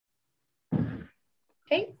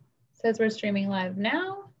Okay, says we're streaming live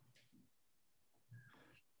now.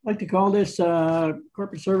 I'd like to call this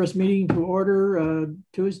corporate service meeting to order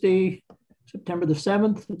Tuesday, September the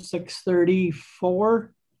 7th at 6:34.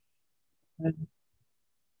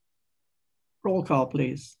 Roll call,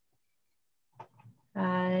 please.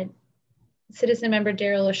 Citizen member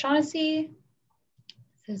Daryl O'Shaughnessy,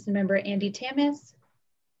 citizen member Andy Tamas.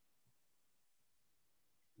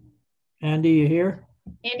 Andy, you here?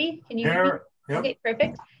 Andy, can you hear me? Yep. Okay,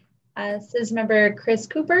 perfect. Citizen member Chris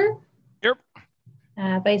Cooper. Yep.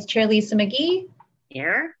 Vice Chair Lisa McGee.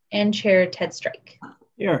 Here. And Chair Ted Strike.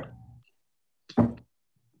 Here.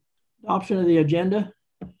 Adoption of the agenda.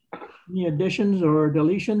 Any additions or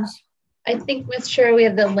deletions? I think, Ms. Chair, we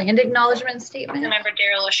have the land acknowledgement statement. Member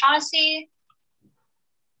Daryl O'Shaughnessy.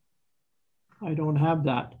 I don't have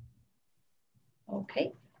that.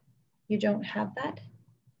 Okay, you don't have that.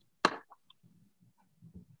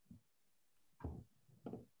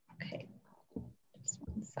 Okay, just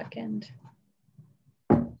 1 second.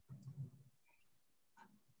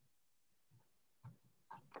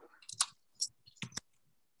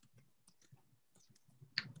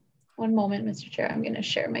 One moment, Mr. Chair, I'm going to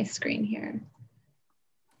share my screen here.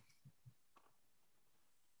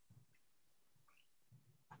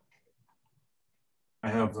 I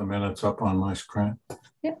have the minutes up on my screen.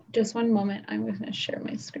 Yep, just 1 moment. I'm going to share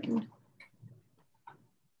my screen.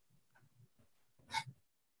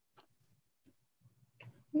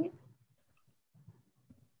 Okay.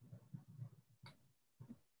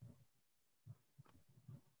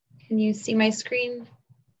 Can you see my screen?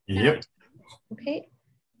 Yep. Okay.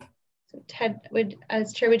 So Ted,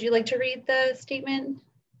 as chair, would you like to read the statement?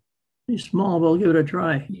 It's small, but I'll give it a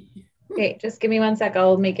try. Okay, just give me 1 sec.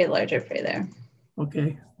 I'll make it larger for you there.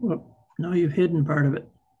 Okay. Well, now you've hidden part of it.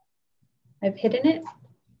 I've hidden it?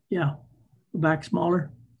 Yeah. Go back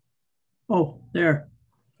smaller. Oh, there.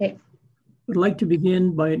 Okay. I'd like to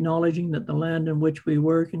begin by acknowledging that the land in which we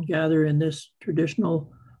work and gather in this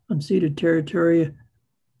traditional unceded territory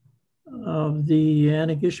of the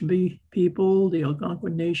Anishinaabe people, the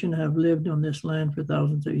Algonquin Nation, have lived on this land for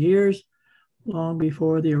thousands of years, long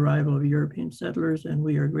before the arrival of European settlers, and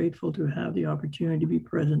we are grateful to have the opportunity to be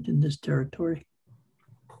present in this territory.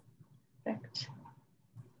 Perfect.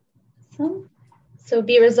 So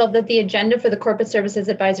be it resolved that the agenda for the Corporate Services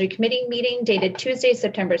Advisory Committee meeting dated Tuesday,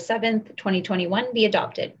 September 7th, 2021 be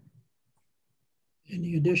adopted.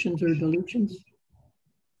 Any additions or deletions?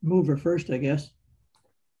 Mover first, I guess.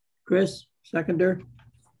 Chris, seconder.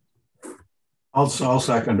 I'll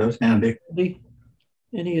second it, Andy. Andy,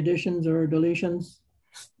 any additions or deletions?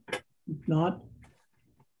 If not,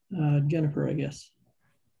 Jennifer, I guess.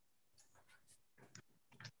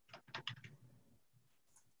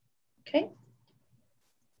 Okay,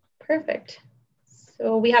 perfect.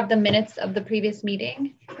 So we have the minutes of the previous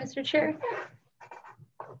meeting, Mr. Chair.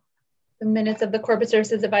 The minutes of the Corporate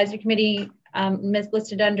Services Advisory Committee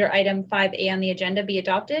listed under item 5A on the agenda be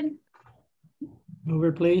adopted.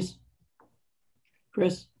 Mover, please.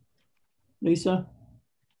 Chris, Lisa.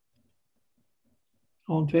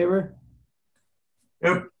 All in favor?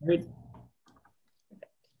 Yep. Great.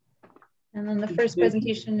 And then the first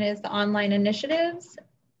presentation is the online initiatives.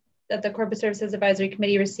 That the Corporate Services Advisory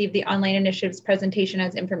Committee received the online initiatives presentation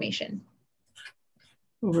as information.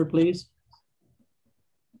 Over, please.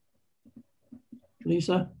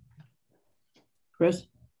 Lisa. Chris.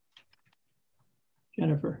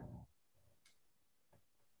 Jennifer.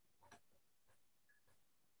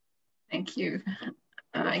 Thank you.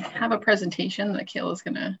 I have a presentation that Kayla's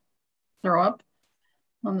going to throw up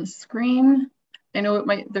on the screen. I know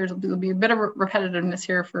there'll be a bit of repetitiveness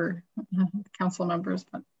here for council members,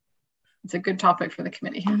 but it's a good topic for the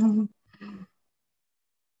committee.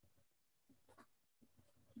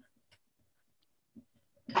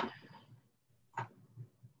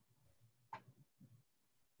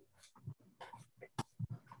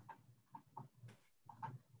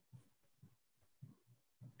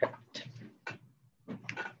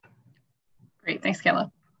 Great, thanks,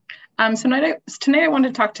 Kayla. So tonight I want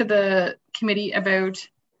to talk to the committee about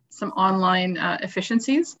some online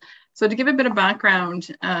efficiencies. So to give a bit of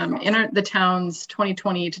background, in the town's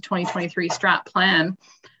 2020 to 2023 strat plan,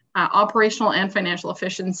 operational and financial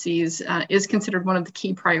efficiencies is considered one of the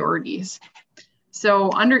key priorities.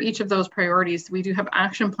 So under each of those priorities, we do have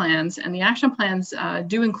action plans, and the action plans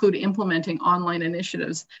do include implementing online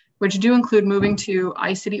initiatives, which do include moving to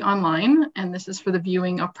iCity Online, and this is for the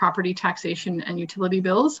viewing of property taxation and utility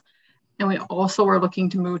bills. And we also are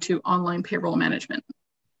looking to move to online payroll management.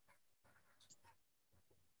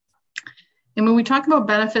 And when we talk about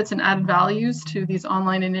benefits and added values to these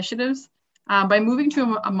online initiatives, By moving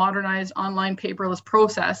to a modernized online paperless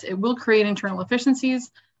process, it will create internal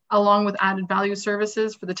efficiencies along with added value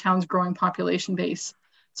services for the town's growing population base.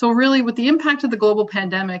 So really, with the impact of the global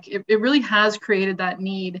pandemic, it really has created that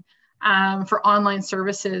need for online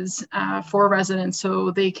services for residents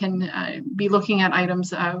so they can be looking at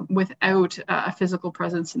items without a physical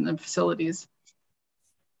presence in the facilities.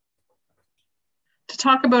 To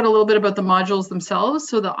talk about a little bit about the modules themselves,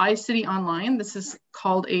 so the iCity Online, this is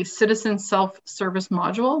called a citizen self-service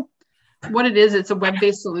module. What it is, it's a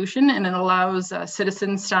web-based solution, and it allows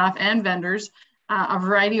citizens, staff, and vendors a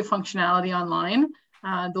variety of functionality online.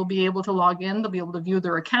 They'll be able to log in, they'll be able to view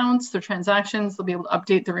their accounts, their transactions, they'll be able to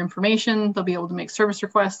update their information, they'll be able to make service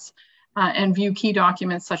requests, and view key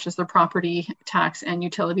documents such as their property tax and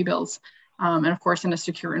utility bills, and of course in a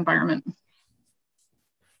secure environment.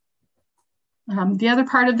 The other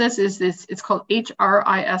part of this is it's called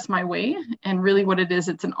HRIS My Way, and really what it is,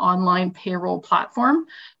 it's an online payroll platform.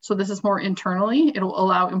 So this is more internally. It'll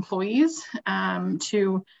allow employees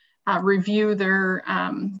to review their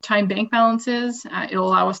time bank balances. It'll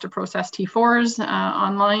allow us to process T4s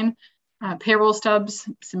online, payroll stubs,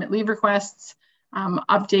 submit leave requests,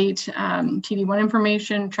 update TD1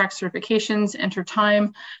 information, track certifications, enter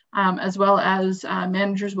time, as well as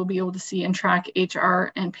managers will be able to see and track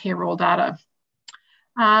HR and payroll data.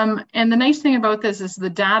 And the nice thing about this is the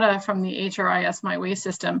data from the HRIS My Way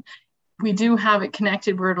system, we do have it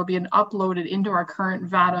connected where it'll be uploaded into our current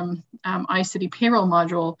VATM iCity payroll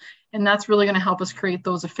module. And that's really going to help us create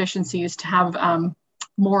those efficiencies to have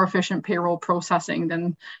more efficient payroll processing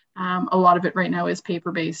than a lot of it right now is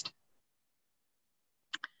paper-based.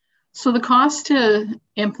 So the cost to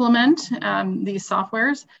implement these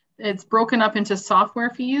softwares, it's broken up into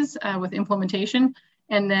software fees with implementation,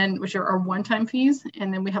 and then which are one-time fees,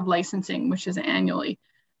 and then we have licensing, which is annually.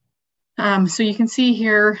 So you can see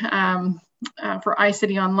here for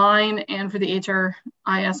iCity Online and for the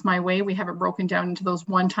HRIS My Way, we have it broken down into those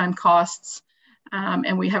one-time costs,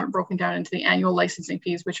 and we have it broken down into the annual licensing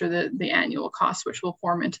fees, which are the annual costs, which will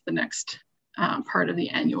form into the next part of the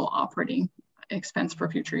annual operating expense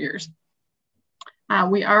for future years.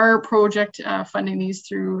 We are project funding these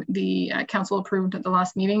through the council approved at the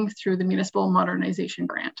last meeting through the Municipal Modernization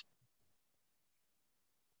Grant.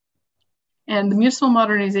 And the Municipal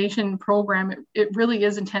Modernization Program, it really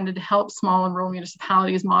is intended to help small and rural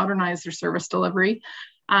municipalities modernize their service delivery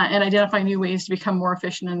and identify new ways to become more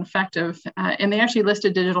efficient and effective. And they actually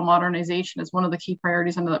listed digital modernization as one of the key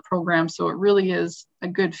priorities under that program. So it really is a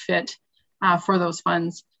good fit for those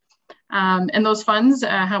funds. And those funds,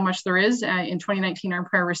 how much there is, in 2019, our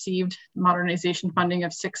employer received modernization funding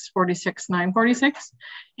of $646,946,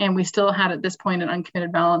 and we still had at this point an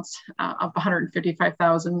uncommitted balance of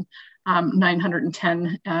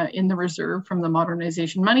 $155,910 in the reserve from the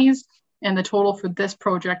modernization monies, and the total for this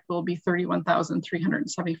project will be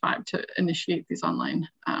 $31,375 to initiate these online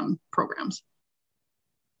programs.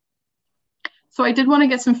 So I did want to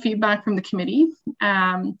get some feedback from the committee.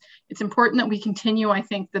 It's important that we continue, I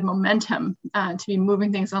think, the momentum to be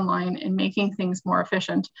moving things online and making things more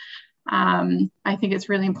efficient. I think it's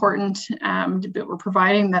really important that we're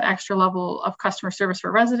providing that extra level of customer service for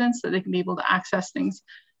residents so they can be able to access things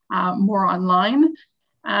more online.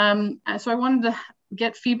 So I wanted to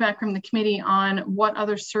get feedback from the committee on what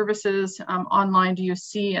other services online do you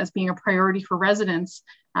see as being a priority for residents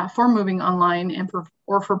for moving online and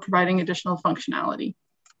or for providing additional functionality.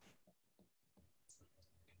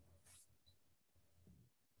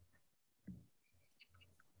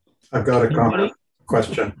 I've got a comment,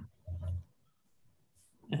 question.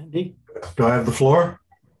 Andy? Do I have the floor?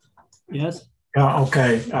 Yes. Yeah,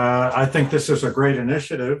 okay. I think this is a great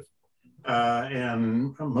initiative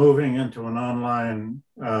and moving into an online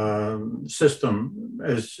system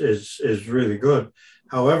is really good.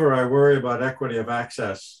 However, I worry about equity of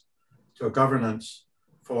access to governance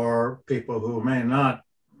for people who may not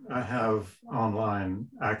have online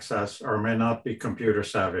access or may not be computer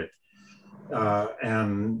savvy.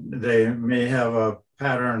 And they may have a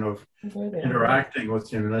pattern of interacting with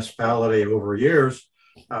the municipality over years.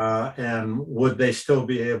 And would they still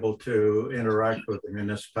be able to interact with the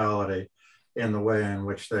municipality in the way in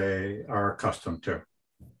which they are accustomed to?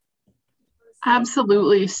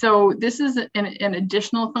 Absolutely. So this is an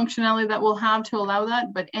additional functionality that we'll have to allow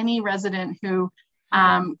that, but any resident who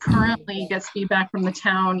currently gets feedback from the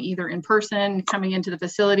town, either in person, coming into the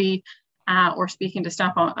facility, or speaking to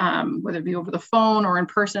staff, whether it be over the phone or in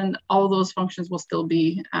person, all those functions will still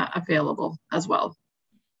be available as well.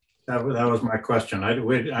 That was my question. I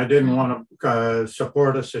didn't want to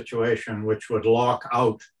support a situation which would lock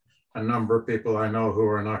out a number of people I know who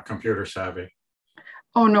are not computer savvy.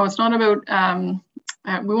 Oh, no, it's not about,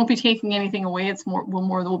 we won't be taking anything away. It's more,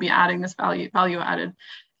 we'll be adding this value added.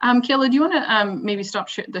 Kayla, do you want to maybe stop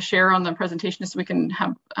the share on the presentation so we can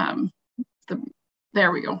have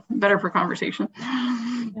there we go. Better for conversation.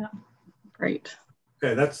 Yeah. Great.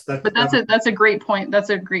 Okay, that's a great point. That's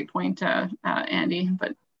a great point, Andy.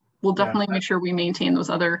 But we'll definitely make sure we maintain those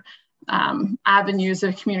other avenues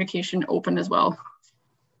of communication open as well.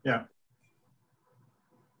 Yeah.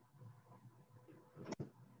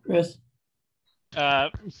 Chris?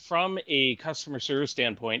 From a customer service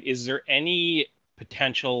standpoint, is there any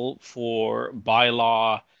potential for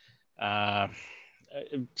bylaw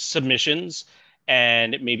submissions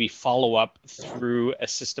and maybe follow up through a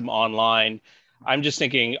system online? I'm just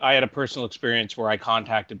thinking, I had a personal experience where I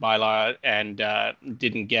contacted bylaw and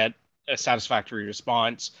didn't get a satisfactory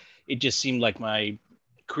response. It just seemed like my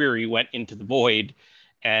query went into the void.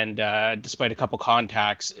 And despite a couple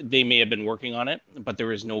contacts, they may have been working on it, but there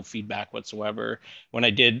was no feedback whatsoever. When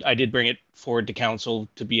I did bring it forward to council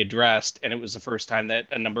to be addressed, and it was the first time that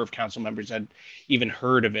a number of council members had even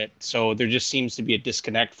heard of it. So there just seems to be a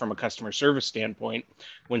disconnect from a customer service standpoint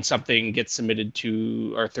when something gets submitted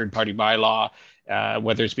to our third-party bylaw,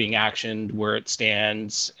 whether it's being actioned, where it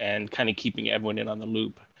stands, and kind of keeping everyone in on the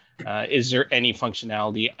loop. Is there any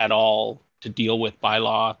functionality at all to deal with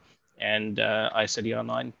bylaw and iCity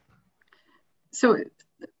Online? So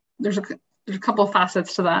there's a couple of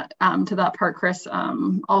facets to that part, Chris.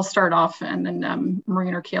 I'll start off, and then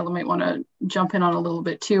Maureen or Kayla might want to jump in on a little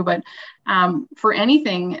bit too. But for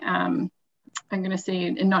anything, I'm going to say,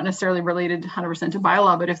 and not necessarily related 100% to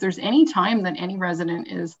bylaw, but if there's any time that any resident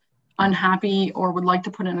is unhappy or would like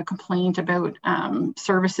to put in a complaint about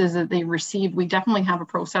services that they receive, we definitely have a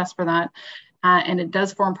process for that. And it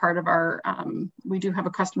does form part of our, we do have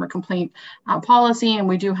a customer complaint policy, and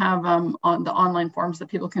we do have on the online forms that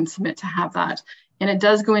people can submit to have that. And it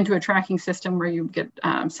does go into a tracking system where you get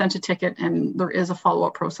sent a ticket, and there is a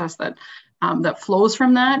follow-up process that that flows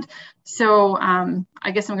from that. So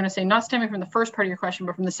I guess I'm going to say, not stemming from the first part of your question,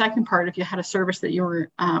 but from the second part, if you had a service that you were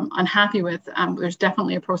unhappy with, there's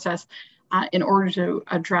definitely a process in order to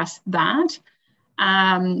address that.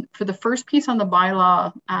 For the first piece on the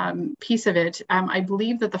bylaw piece of it, I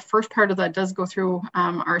believe that the first part of that does go through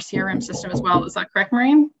our CRM system as well. Is that correct,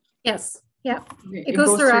 Maureen? Yes. Yeah. It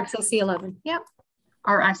goes through Access E11. Yeah.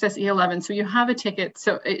 Our Access E11. So you have a ticket.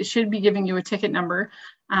 So it should be giving you a ticket number.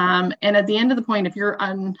 And at the end of the point, if you're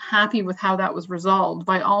unhappy with how that was resolved,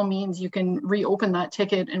 by all means, you can reopen that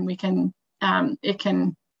ticket, and we can, it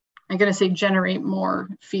can, I'm going to say, generate more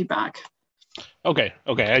feedback. Okay.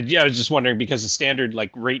 Yeah, I was just wondering, because the standard,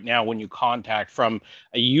 like right now, when you contact from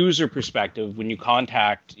a user perspective, when you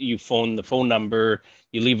contact, you phone the phone number,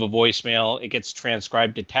 you leave a voicemail, it gets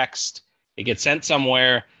transcribed to text, it gets sent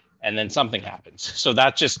somewhere, and then something happens. So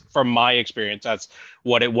that's just from my experience, that's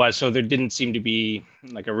what it was. So there didn't seem to be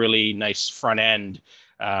like a really nice front end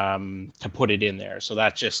to put it in there. So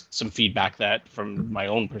that's just some feedback that from my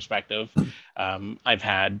own perspective I've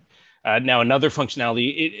had. Now, another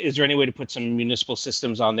functionality, is there any way to put some municipal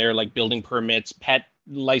systems on there, like building permits, pet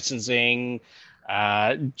licensing,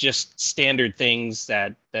 just standard things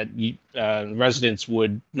that residents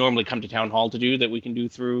would normally come to town hall to do that we can do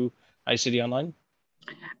through iCity Online?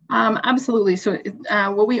 Absolutely. So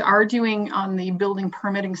what we are doing on the building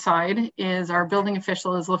permitting side is our building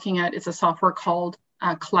official is looking at, it's a software called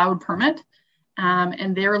Cloud Permit.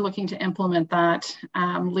 And they're looking to implement that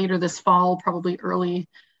later this fall, probably early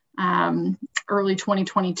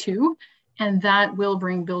 2022, and that will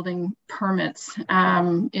bring building permits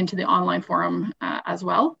into the online forum as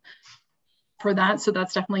well for that. So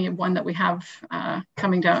that's definitely one that we have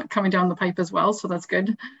coming down the pipe as well. So that's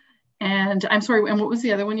good. And I'm sorry, and what was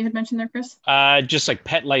the other one you had mentioned there, Chris? Just like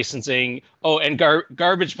pet licensing. Oh, and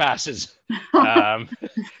garbage passes.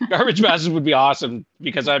 Garbage passes would be awesome,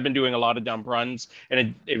 because I've been doing a lot of dump runs,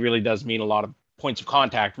 and it really does mean a lot of points of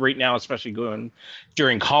contact right now, especially going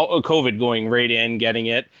during COVID, going right in, getting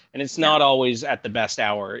it. And it's not always at the best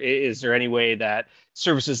hour. Is there any way that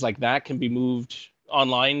services like that can be moved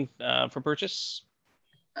online for purchase?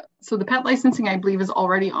 So the pet licensing, I believe, is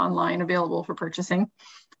already online, available for purchasing.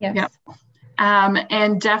 Yes. Yeah.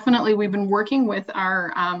 And definitely we've been working with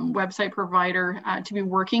our website provider to be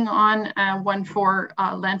working on one for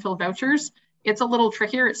landfill vouchers. It's a little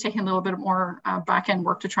trickier. It's taking a little bit more back-end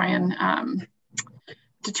work to try and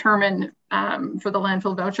determine for the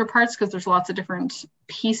landfill voucher parts, because there's lots of different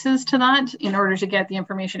pieces to that in order to get the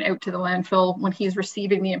information out to the landfill when he's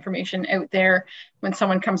receiving the information out there. When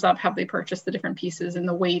someone comes up, have they purchased the different pieces and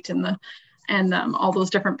the weight and and all those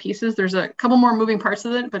different pieces. There's a couple more moving parts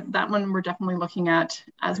of it, but that one we're definitely looking at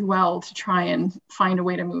as well to try and find a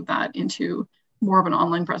way to move that into more of an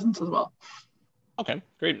online presence as well. Okay,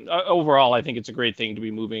 great. Overall, I think it's a great thing to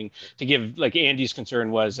be moving to give, like Andy's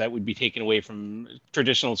concern was that would be taken away from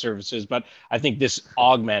traditional services, but I think this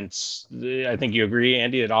augments, I think you agree,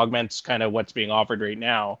 Andy, it augments kind of what's being offered right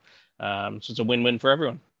now. So it's a win-win for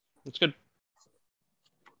everyone. That's good.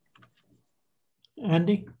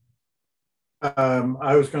 Andy?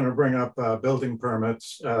 I was going to bring up building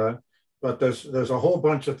permits, but there's a whole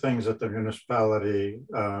bunch of things that the municipality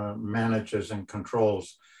manages and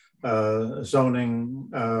controls.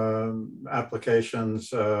 Zoning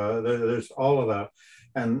applications, there's all of that.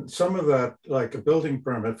 And some of that, like a building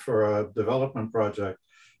permit for a development project,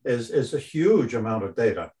 is a huge amount of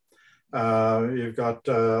data. You've got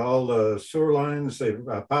all the sewer lines,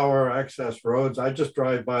 the power, access, roads. I just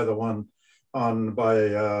drive by the one by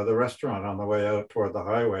the restaurant on the way out toward the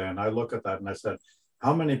highway, and I look at that and I said,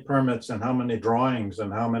 how many permits and how many drawings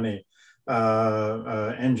and how many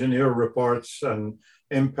engineer reports and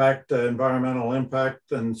impact, environmental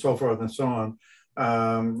impact, and so forth and so on.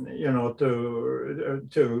 You know,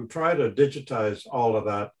 to try to digitize all of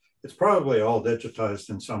that. It's probably all digitized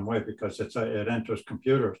in some way because it enters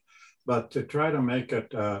computers, but to try to make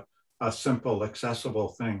it a simple, accessible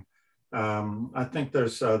thing, I think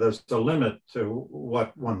there's a limit to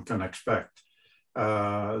what one can expect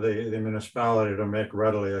the municipality to make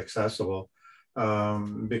readily accessible.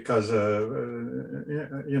 Because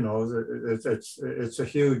you know, it's a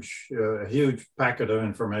huge packet of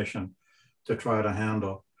information to try to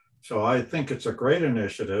handle. So I think it's a great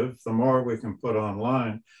initiative. The more we can put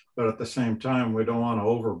online, but at the same time, we don't want to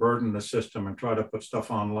overburden the system and try to put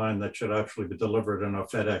stuff online that should actually be delivered in a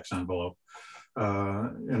FedEx envelope.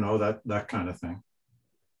 You know, that kind of thing.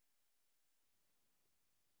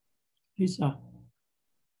 Lisa.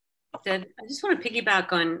 I just want to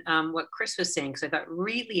piggyback on what Chris was saying, because I got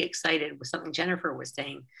really excited with something Jennifer was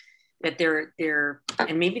saying, that they're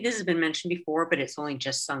and maybe this has been mentioned before, but it's only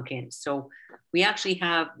just sunk in. So we actually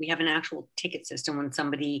have an actual ticket system when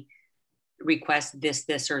somebody requests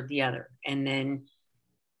this or the other, and then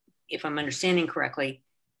if I'm understanding correctly,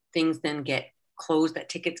 things then get closed. That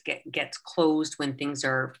tickets gets closed when things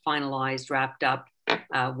are finalized, wrapped up,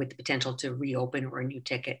 with the potential to reopen or a new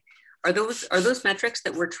ticket. Are those metrics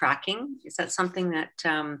that we're tracking? Is that something that,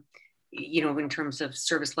 you know, in terms of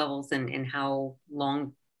service levels and how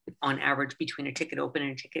long on average between a ticket open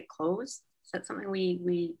and a ticket close? Is that something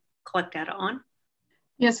we collect data on?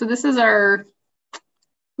 Yeah, so this is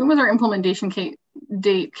when was our implementation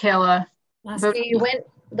date, Kayla? We went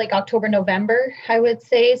like October, November, I would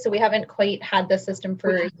say. So we haven't quite had the system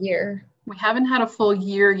for a year. We haven't had a full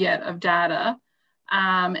year yet of data.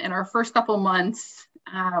 And our first couple months,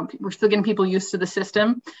 we're still getting people used to the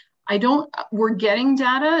system. We're getting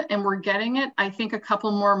data and we're getting it. I think a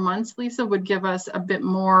couple more months, Lisa, would give us a bit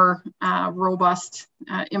more robust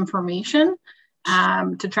information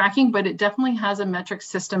to tracking, but it definitely has a metric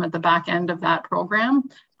system at the back end of that program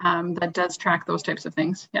that does track those types of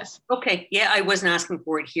things. Yes. Okay. Yeah, I wasn't asking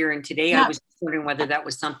for it here and today. Yeah. I was wondering whether that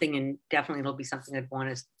was something, and definitely it'll be something I'd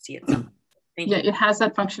want to see at some point. Thank you. It has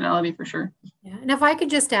that functionality for sure. Yeah, and if I could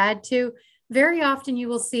just add to, very often you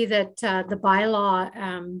will see that the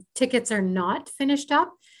bylaw tickets are not finished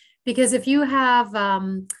up, because if you have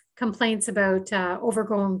complaints about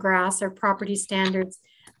overgrown grass or property standards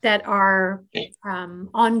that are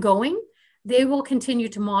ongoing, they will continue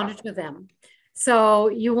to monitor them. So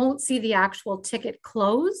you won't see the actual ticket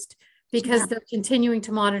closed because they're continuing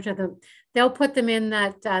to monitor them. They'll put them in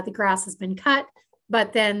that the grass has been cut,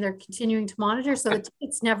 but then they're continuing to monitor. So the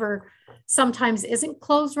tickets never, sometimes isn't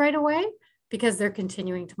closed right away because they're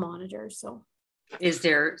continuing to monitor. So is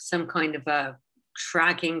there some kind of a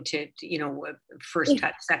tracking to you know, first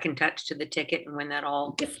touch, second touch to the ticket, and when that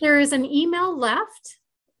all? If there is an email left,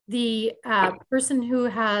 the person who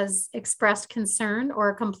has expressed concern or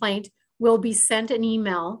a complaint will be sent an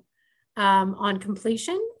email on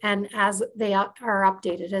completion, and as they are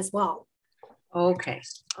updated as well. Okay.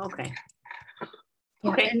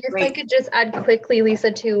 Yeah, Okay, and if great. I could just add quickly,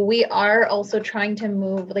 Lisa, too, we are also trying to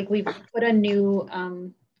move, like we've put a new,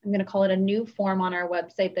 I'm going to call it a new form on our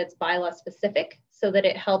website that's bylaw specific, so that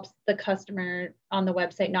it helps the customer on the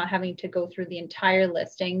website not having to go through the entire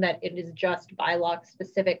listing, that it is just bylaw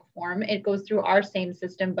specific form. It goes through our same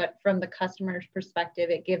system, but from the customer's perspective,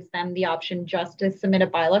 it gives them the option just to submit a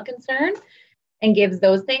bylaw concern and gives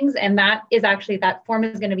those things. And that is actually, that form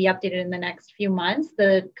is going to be updated in the next few months.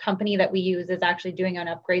 The company that we use is actually doing an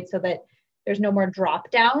upgrade so that there's no more drop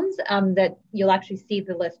downs, that you'll actually see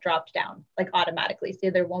the list dropped down like automatically. So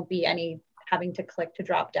there won't be any having to click to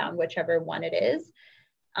drop down whichever one it is.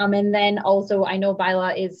 And then also, I know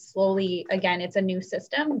Bylaw is slowly, again, it's a new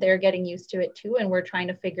system. They're getting used to it too. And we're trying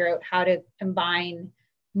to figure out how to combine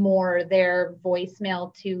more their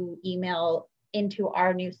voicemail to email into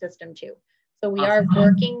our new system too. So we are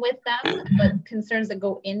working with them, but concerns that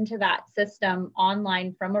go into that system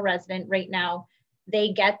online from a resident right now,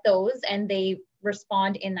 they get those and they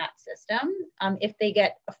respond in that system. If they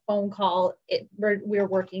get a phone call, we're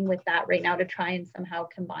working with that right now to try and somehow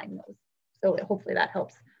combine those. So hopefully that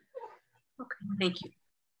helps. Okay, thank you.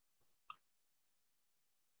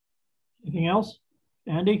 Anything else?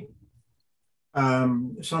 Andy?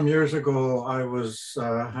 Some years ago, I was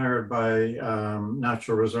hired by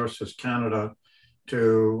Natural Resources Canada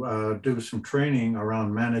to do some training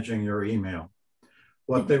around managing your email.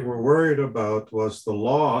 What they were worried about was the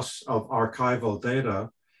loss of archival data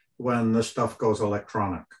when the stuff goes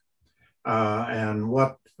electronic. And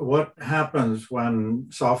what happens when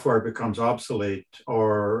software becomes obsolete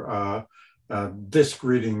or disk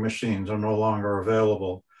reading machines are no longer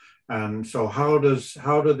available? And so how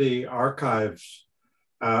do the archives,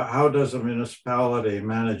 how does a municipality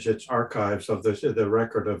manage its archives of the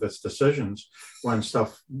record of its decisions when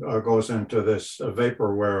stuff goes into this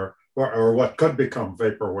vaporware or what could become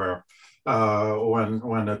vaporware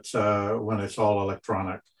when it's all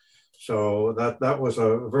electronic? So that was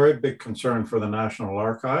a very big concern for the National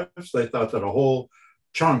Archives. They thought that a whole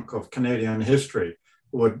chunk of Canadian history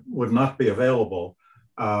would not be available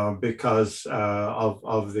because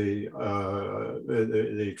of the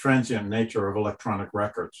transient nature of electronic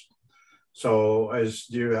records. So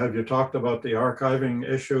have you talked about the archiving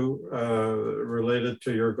issue related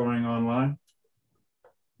to your going online?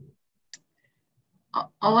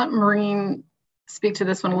 I'll let Maureen speak to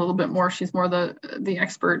this one a little bit more. She's more the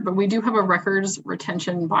expert, but we do have a records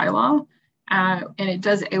retention bylaw, and it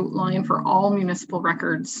does outline for all municipal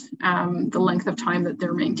records the length of time that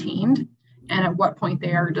they're maintained and at what point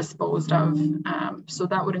they are disposed of. So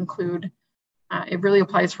that would include, it really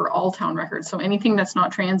applies for all town records. So anything that's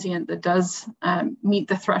not transient that does meet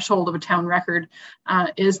the threshold of a town record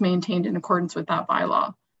is maintained in accordance with that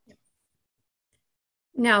bylaw.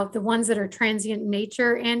 Now, the ones that are transient in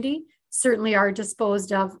nature, Andy, certainly are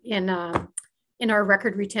disposed of in our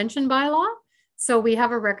record retention bylaw. So we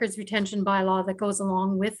have a records retention bylaw that goes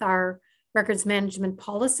along with our records management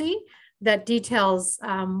policy that details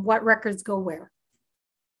what records go where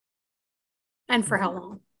and for how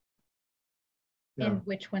long. Yeah. And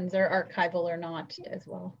which ones are archival or not as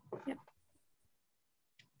well. Yeah.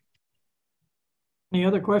 Any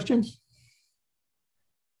other questions?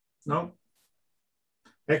 No.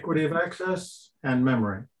 Equity of access and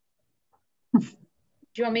memory. Do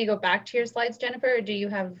you want me to go back to your slides, Jennifer, or do you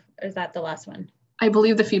have, or is that the last one? I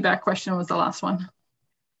believe the feedback question was the last one.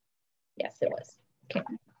 Yes, it was. Okay.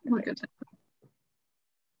 We're good.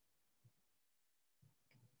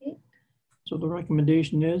 Okay. So the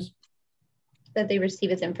recommendation is? That they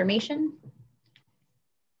receive as information.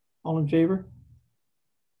 All in favor?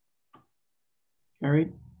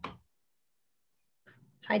 Carried.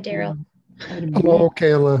 Hi, Daryl. Hello,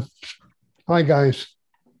 Kayla. Hi, guys.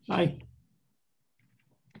 Hi.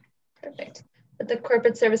 Perfect. But the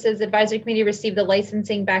Corporate Services Advisory Committee received the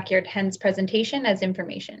licensing backyard hens presentation as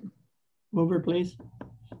information. Mover, please.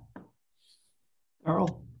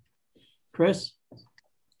 Carl. Chris.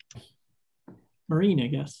 Maureen, I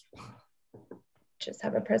guess. Just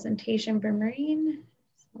have a presentation for Maureen.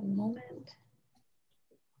 Just one moment.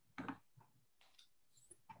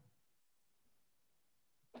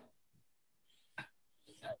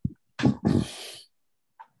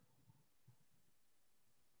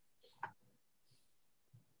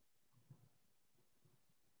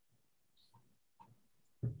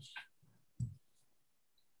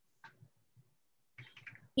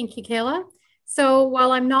 Thank you, Kayla. So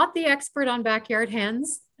while I'm not the expert on backyard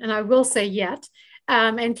hens, and I will say yet,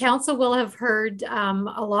 and council will have heard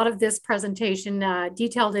a lot of this presentation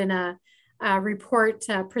detailed in a report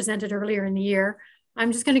presented earlier in the year,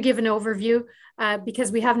 I'm just going to give an overview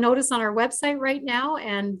because we have notice on our website right now,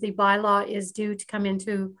 and the bylaw is due to come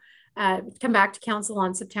back to council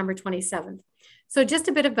on September 27th. So just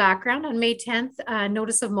a bit of background. On May 10th,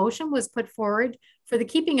 notice of motion was put forward for the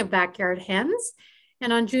keeping of backyard hens.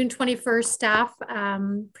 And on June 21st, staff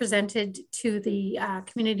presented to the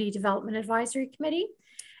Community Development Advisory Committee.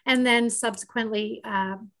 And then subsequently,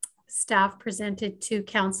 staff presented to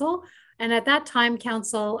council. And at that time,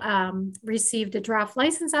 council received a draft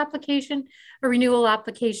license application, a renewal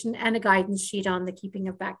application, and a guidance sheet on the keeping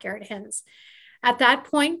of backyard hens. At that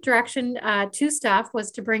point, direction to staff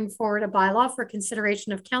was to bring forward a bylaw for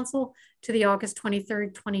consideration of council to the August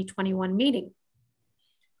 23rd, 2021 meeting.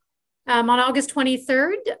 On August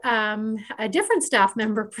 23rd, a different staff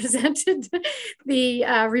member presented the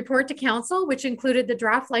report to council, which included the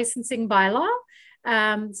draft licensing bylaw,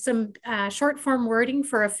 some short form wording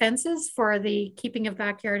for offenses for the keeping of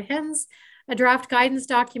backyard hens, a draft guidance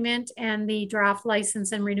document, and the draft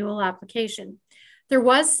license and renewal application. There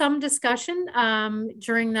was some discussion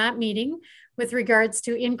during that meeting with regards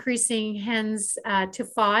to increasing hens to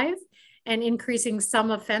 5 and increasing some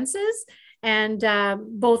offenses, and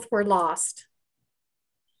both were lost.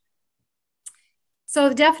 So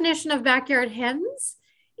the definition of backyard hens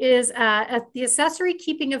is the accessory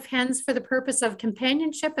keeping of hens for the purpose of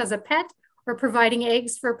companionship as a pet or providing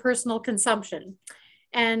eggs for personal consumption.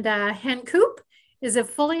 And hen coop is a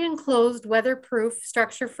fully enclosed weatherproof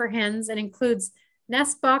structure for hens and includes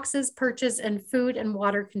nest boxes, perches, and food and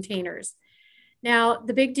water containers. Now,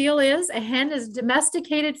 the big deal is a hen is a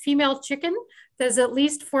domesticated female chicken that is at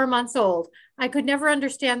least 4 months old. I could never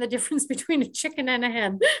understand the difference between a chicken and a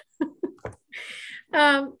hen.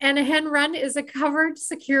 And a hen run is a covered,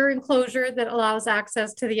 secure enclosure that allows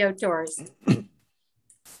access to the outdoors.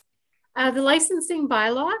 The licensing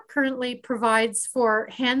bylaw currently provides for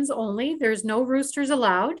hens only. There's no roosters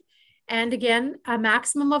allowed. And again, a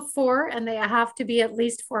maximum of 4, and they have to be at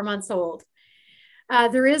least 4 months old.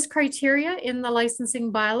 There is criteria in the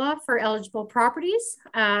licensing bylaw for eligible properties.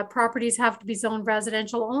 Properties have to be zoned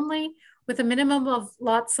residential only with a minimum of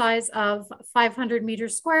lot size of 500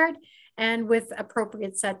 meters squared and with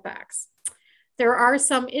appropriate setbacks. There are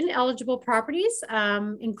some ineligible properties,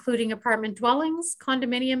 including apartment dwellings,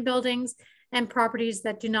 condominium buildings, and properties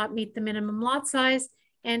that do not meet the minimum lot size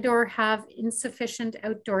and or have insufficient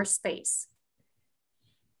outdoor space.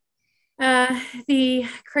 The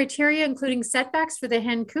criteria including setbacks for the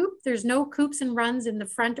hen coop, there's no coops and runs in the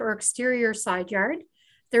front or exterior side yard.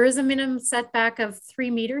 There is a minimum setback of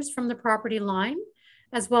 3 meters from the property line,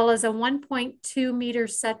 as well as a 1.2 meter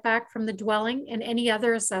setback from the dwelling and any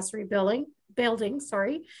other accessory building,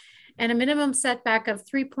 and a minimum setback of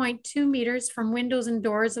 3.2 meters from windows and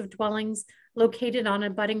doors of dwellings located on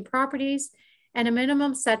abutting properties, and a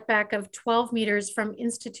minimum setback of 12 meters from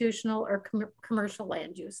institutional or commercial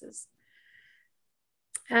land uses.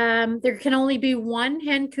 There can only be 1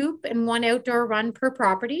 hen coop and 1 outdoor run per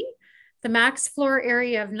property. The max floor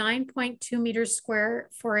area of 9.2 meters square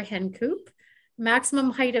for a hen coop,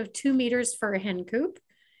 maximum height of 2 meters for a hen coop,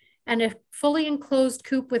 and a fully enclosed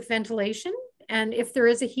coop with ventilation. And if there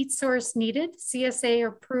is a heat source needed, CSA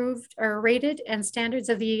approved or rated and standards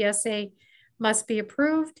of the ESA must be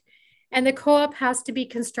approved. And the co-op has to be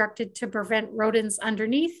constructed to prevent rodents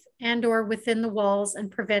underneath and or within the walls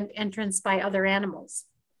and prevent entrance by other animals.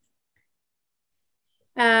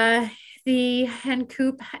 The hen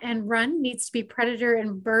coop and run needs to be predator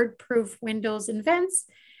and bird proof windows and vents.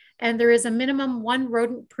 And there is a minimum 1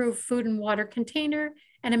 rodent proof food and water container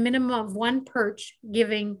and a minimum of 1 perch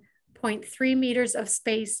giving 0.3 meters of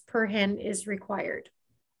space per hen is required.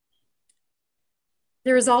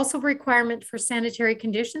 There is also a requirement for sanitary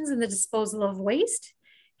conditions in the disposal of waste.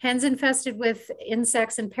 Hens infested with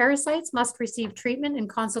insects and parasites must receive treatment in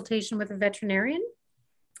consultation with a veterinarian.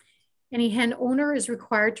 Any hen owner is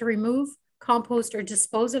required to remove, compost, or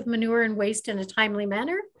dispose of manure and waste in a timely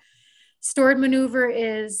manner. Stored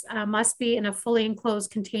manure must be in a fully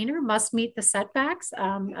enclosed container, must meet the setbacks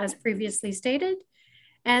as previously stated.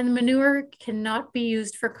 And manure cannot be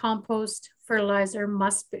used for compost, fertilizer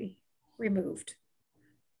must be removed.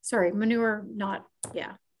 Sorry, manure not,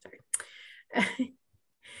 yeah, sorry.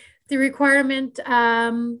 The requirement,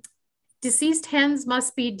 deceased hens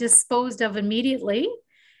must be disposed of immediately,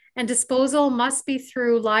 and disposal must be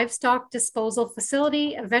through livestock disposal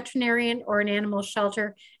facility, a veterinarian, or an animal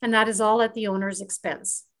shelter, and that is all at the owner's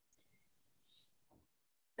expense.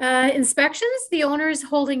 Inspections, the owners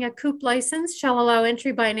holding a coop license shall allow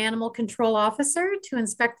entry by an animal control officer to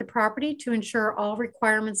inspect the property to ensure all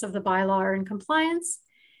requirements of the bylaw are in compliance.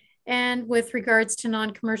 And with regards to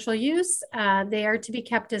non-commercial use, they are to be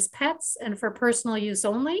kept as pets and for personal use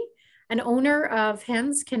only. An owner of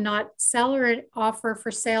hens cannot sell or offer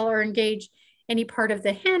for sale or engage any part of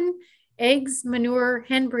the hen, eggs, manure,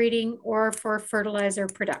 hen breeding, or for fertilizer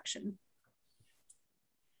production.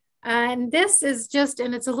 And this is just,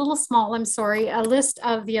 and it's a little small, I'm sorry, a list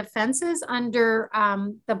of the offenses under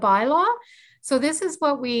the bylaw. So this is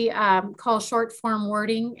what we call short form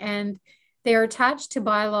wording, and they are attached to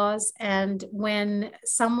bylaws. And when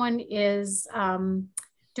someone is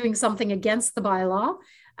doing something against the bylaw,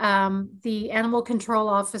 the animal control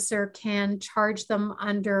officer can charge them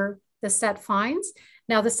under the set fines.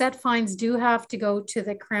 Now, the set fines do have to go to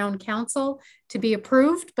the Crown Council to be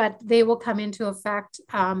approved, but they will come into effect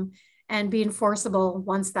and be enforceable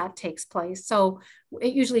once that takes place. So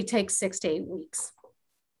it usually takes 6 to 8 weeks.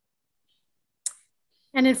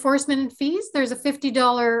 And enforcement and fees, there's a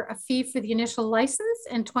 $50 fee for the initial license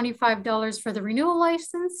and $25 for the renewal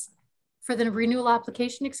license, for the renewal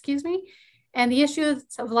application, excuse me. And the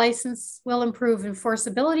issuance of license will improve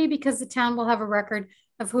enforceability because the town will have a record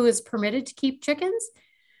of who is permitted to keep chickens.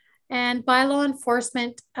 And bylaw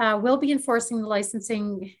enforcement will be enforcing the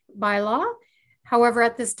licensing bylaw. However,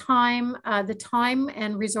 at this time, the time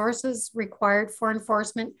and resources required for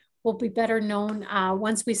enforcement will be better known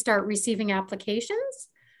once we start receiving applications.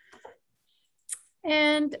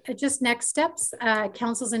 And just next steps,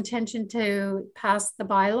 council's intention to pass the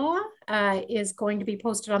bylaw is going to be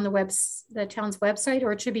posted on the town's website,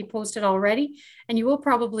 or it should be posted already. And you will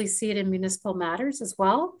probably see it in Municipal Matters as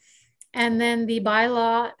well. And then the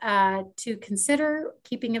bylaw to consider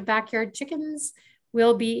keeping of backyard chickens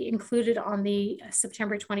will be included on the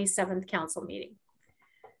September 27th council meeting.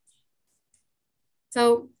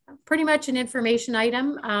 So pretty much an information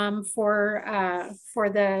item for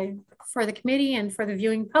the committee and for the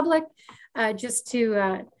viewing public, just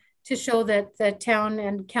to show that the town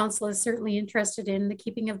and council is certainly interested in the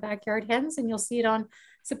keeping of backyard hens, and you'll see it on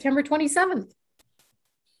September 27th.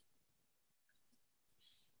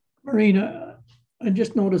 Marina, I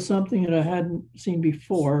just noticed something that I hadn't seen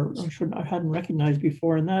before, I hadn't recognized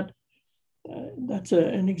before, and that's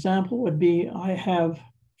an example would be I have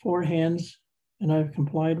 4 hens and I've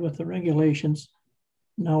complied with the regulations.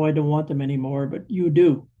 Now I don't want them anymore, but you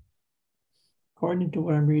do. According to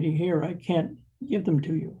what I'm reading here, I can't give them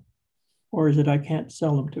to you, or is it I can't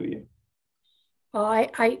sell them to you? Well, I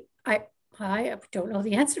don't know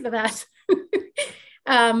the answer to that.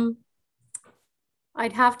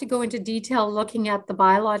 I'd have to go into detail looking at the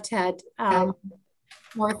bylaw, Ted,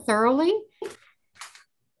 more thoroughly.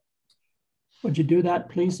 Would you do that,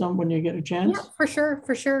 please, when you get a chance? Yeah, for sure,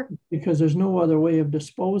 for sure. Because there's no other way of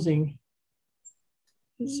disposing.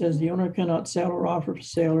 It says the owner cannot sell or offer for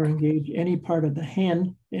sale or engage any part of the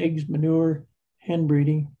hen, eggs, manure, hen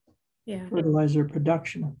breeding, fertilizer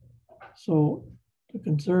production. So the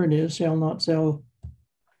concern is shall not sell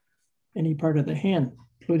any part of the hen,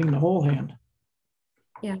 including the whole hen.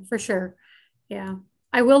 Yeah, for sure. Yeah,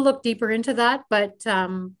 I will look deeper into that, but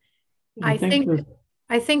I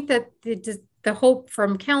think that the hope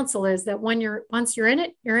from council is that once you're in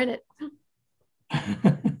it, you're in it.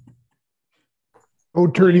 Oh,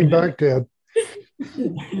 turning back, Dad.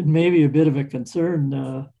 It may be a bit of a concern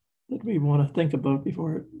that we want to think about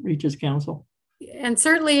before it reaches council. And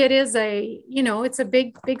certainly it is it's a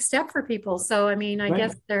big step for people. So, I mean, I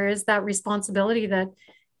guess there is that responsibility that,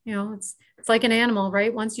 it's like an animal,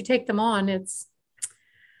 right? Once you take them on, it's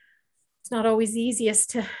not always the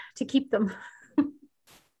easiest to keep them.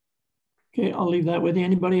 Okay, I'll leave that with you.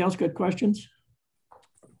 Anybody else got questions?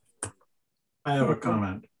 I have a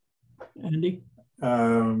comment. Andy?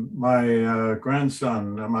 My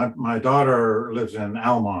grandson, my daughter lives in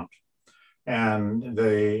Almont, and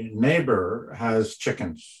the neighbor has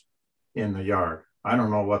chickens in the yard. I don't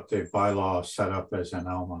know what the bylaw set up is in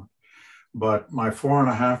Almont, but my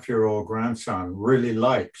 4.5-year-old grandson really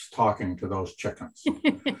likes talking to those chickens.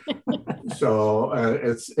 So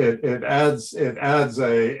it adds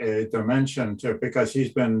a dimension to, because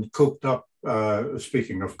he's been cooped up.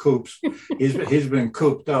 Speaking of coops, he's been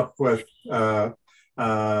cooped up with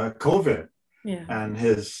COVID, and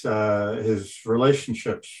his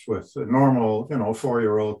relationships with the normal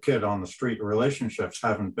 4-year-old kid on the street relationships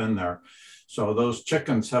haven't been there. So those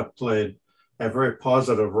chickens have played a very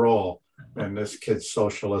positive role in this kid's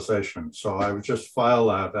socialization. So I would just file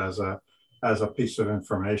that as a piece of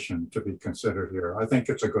information to be considered here. I think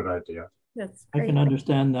it's a good idea. That's great. I can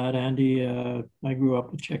understand that, Andy. I grew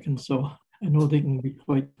up with chickens, so I know they can be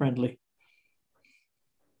quite friendly.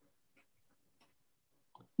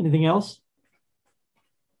 Anything else?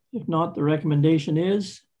 If not, the recommendation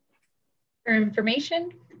is? For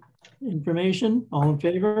information. Information, all in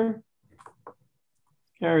favor?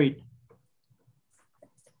 Carried.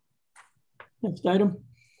 Next item.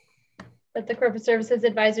 That the Corporate Services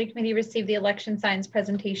Advisory Committee receive the election signs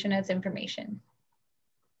presentation as information.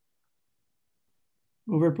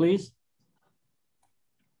 Mover, please.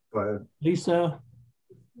 Go ahead. Lisa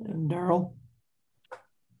and Daryl.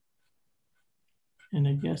 And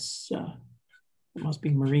I guess it must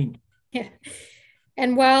be Maureen. Yeah.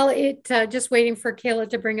 And while just waiting for Kayla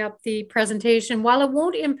to bring up the presentation, while it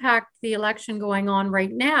won't impact the election going on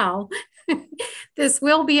right now, this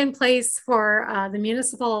will be in place for the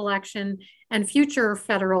municipal election and future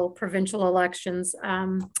federal provincial elections.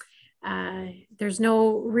 There's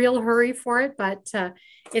no real hurry for it, but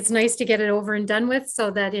it's nice to get it over and done with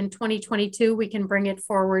so that in 2022 we can bring it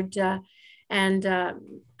forward and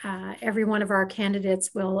every one of our candidates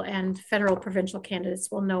will, and federal provincial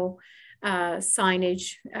candidates will know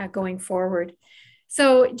signage going forward.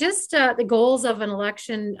 So just the goals of an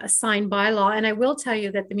election sign bylaw, and I will tell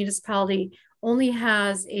you that the municipality only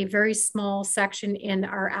has a very small section in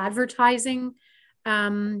our advertising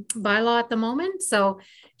bylaw at the moment. So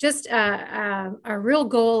just a real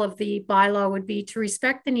goal of the bylaw would be to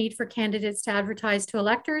respect the need for candidates to advertise to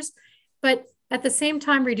electors, but at the same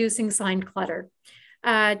time reducing sign clutter,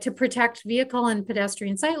 to protect vehicle and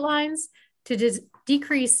pedestrian sight lines, to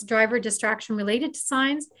decrease driver distraction related to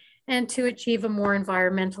signs, and to achieve a more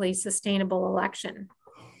environmentally sustainable election.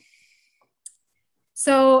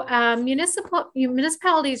 So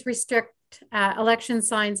municipalities restrict election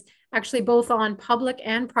signs actually both on public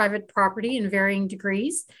and private property in varying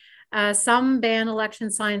degrees. Some ban election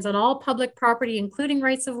signs on all public property, including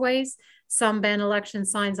rights of ways. Some ban election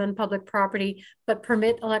signs on public property, but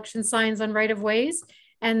permit election signs on right of ways.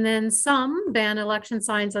 And then some ban election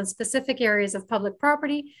signs on specific areas of public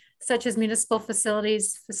property, such as municipal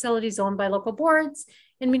facilities, facilities owned by local boards,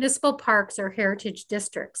 in municipal parks or heritage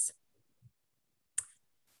districts.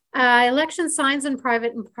 Election signs on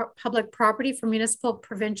private and public property for municipal,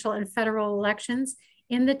 provincial, and federal elections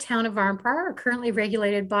in the town of Arnprior are currently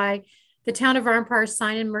regulated by the Town of Arnprior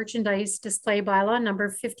Sign and Merchandise Display Bylaw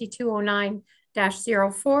number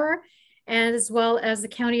 5209-04, and as well as the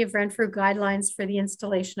County of Renfrew guidelines for the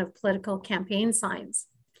installation of political campaign signs.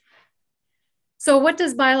 So what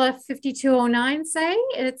does bylaw 5209 say?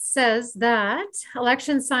 It says that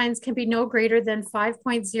election signs can be no greater than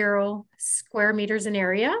 5.0 square meters in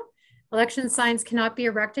area. Election signs cannot be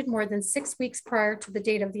erected more than 6 weeks prior to the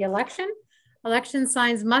date of the election. Election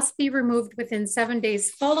signs must be removed within 7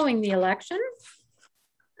 days following the election.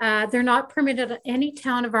 They're not permitted on any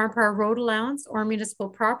Town of Arnprior road allowance or municipal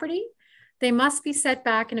property. They must be set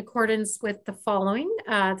back in accordance with the following: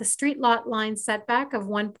 the street lot line setback of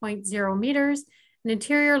 1.0 meters, an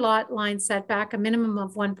interior lot line setback a minimum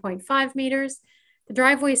of 1.5 meters, the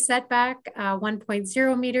driveway setback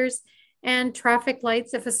 1.0 meters, and traffic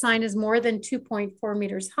lights if a sign is more than 2.4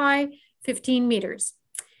 meters high, 15 meters.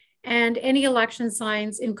 And any election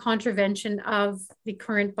signs in contravention of the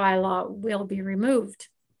current bylaw will be removed.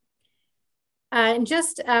 And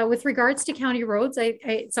just with regards to county roads,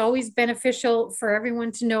 it's always beneficial for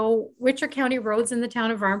everyone to know which are county roads in the town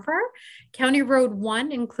of Arnprior. County Road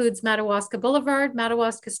 1 includes Madawaska Boulevard,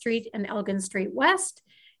 Madawaska Street, and Elgin Street West.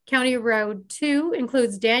 County Road 2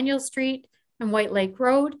 includes Daniel Street and White Lake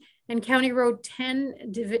Road. And County Road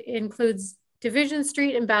 10 includes Division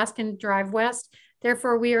Street and Baskin Drive West.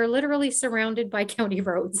 Therefore, we are literally surrounded by county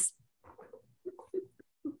roads.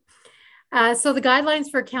 So the guidelines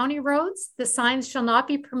for county roads: the signs shall not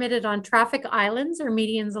be permitted on traffic islands or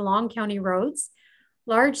medians along county roads.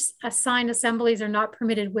 Large sign assemblies are not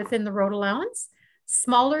permitted within the road allowance.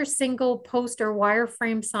 Smaller single post or wire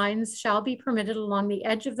frame signs shall be permitted along the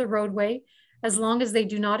edge of the roadway as long as they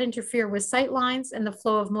do not interfere with sight lines and the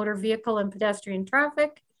flow of motor vehicle and pedestrian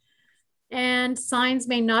traffic. And signs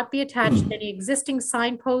may not be attached to any existing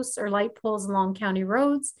signposts or light poles along county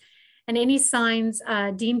roads. And any signs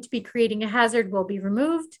deemed to be creating a hazard will be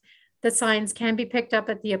removed. The signs can be picked up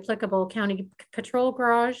at the applicable county patrol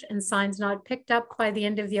garage, and signs not picked up by the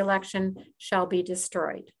end of the election shall be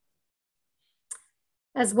destroyed.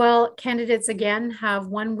 As well, candidates again have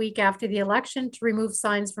 1 week after the election to remove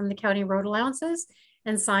signs from the county road allowances,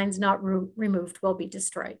 and signs not removed will be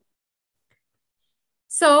destroyed.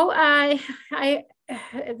 So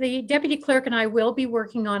the deputy clerk and I will be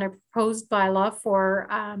working on a proposed bylaw for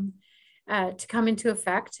to come into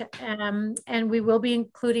effect. And we will be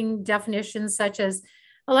including definitions such as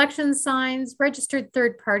election signs, registered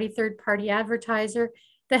third-party advertiser,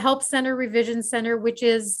 the help center, revision center, which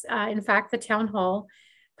is in fact the town hall,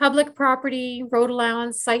 public property, road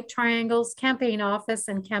allowance, site triangles, campaign office,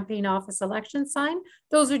 and campaign office election sign.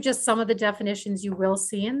 Those are just some of the definitions you will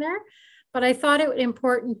see in there. But I thought it was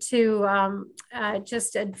important to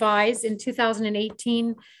just advise in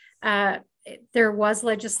 2018, there was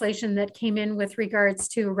legislation that came in with regards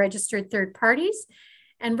to registered third parties.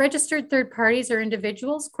 And registered third parties are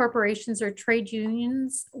individuals, corporations, or trade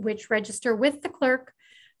unions which register with the clerk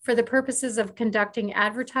for the purposes of conducting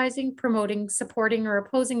advertising, promoting, supporting, or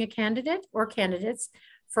opposing a candidate or candidates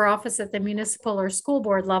for office at the municipal or school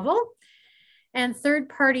board level. And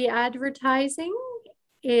third-party advertising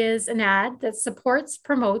is an ad that supports,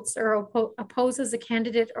 promotes, or opposes a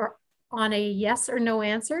candidate or on a yes or no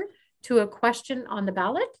answer to a question on the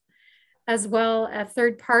ballot. As well, a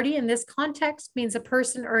third party in this context means a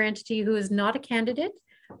person or entity who is not a candidate.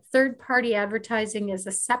 Third party advertising is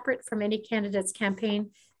a separate from any candidate's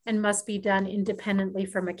campaign and must be done independently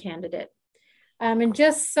from a candidate. And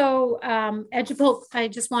just so eligible, I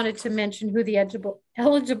just wanted to mention who the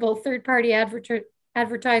eligible third party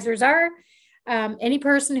advertisers are. Any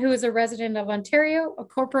person who is a resident of Ontario, a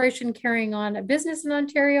corporation carrying on a business in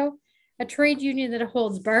Ontario, a trade union that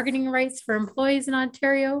holds bargaining rights for employees in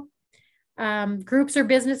Ontario. Groups or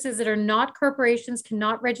businesses that are not corporations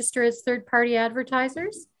cannot register as third-party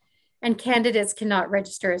advertisers, and candidates cannot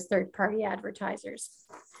register as third-party advertisers.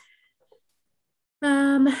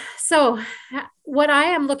 So what I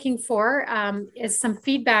am looking for is some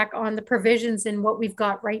feedback on the provisions in what we've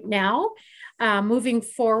got right now, moving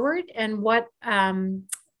forward, and what I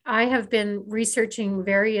have been researching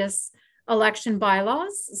various election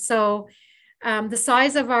bylaws. So the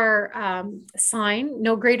size of our sign,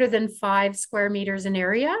 no greater than 5 square meters in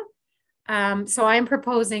area. So I'm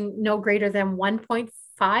proposing no greater than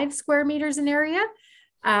 1.5 square meters in area.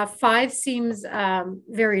 5 seems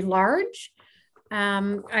very large.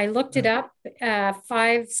 I looked it up.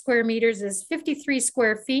 5 square meters is 53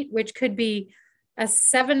 square feet, which could be a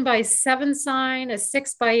 7 by 7 sign, a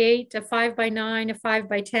 6 by 8, a 5 by 9, a 5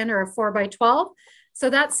 by 10, or a 4 by 12. So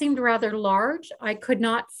that seemed rather large. I could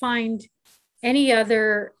not find any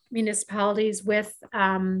other municipalities with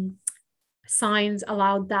signs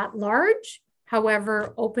allowed that large.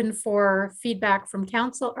 However, open for feedback from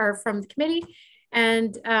council or from the committee.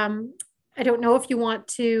 And I don't know if you want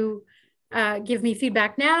to give me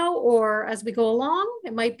feedback now or as we go along.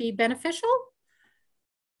 It might be beneficial.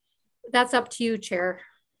 That's up to you, Chair.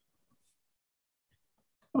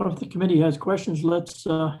 Well, if the committee has questions, let's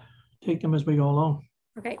take them as we go along.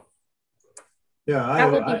 Okay. Yeah,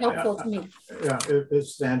 that would be helpful to me. Yeah,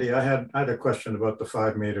 it's Sandy. I had a question about the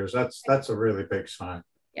 5 meters. That's a really big sign.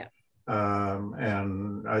 Yeah.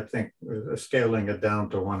 And I think scaling it down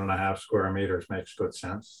to 1.5 square meters makes good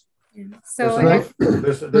sense. Yeah. So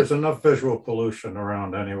there's enough visual pollution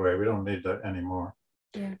around anyway. We don't need that anymore.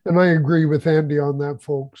 Yeah. And I agree with Andy on that,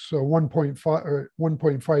 folks. So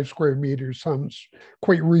 1.5 square meters sounds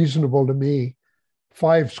quite reasonable to me.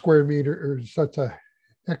 5 square meters, that's a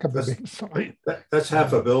heck of a big sign. That's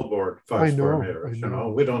half a billboard, 5 square meters. I know. You know,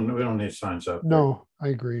 we don't need signs up there. No, I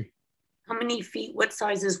agree. How many feet? What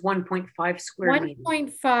size is 1.5 square meters?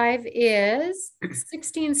 1.5 is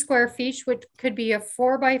 16 square feet, which could be a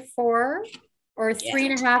 4 by 4 or a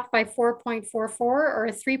 3.5 by 4.44 or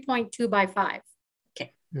a 3.2 by 5.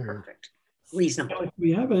 Okay, yeah. Perfect. Reasonable.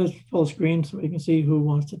 We have a full screen so we can see who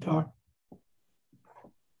wants to talk.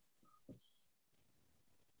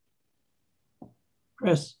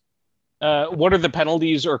 Chris. What are the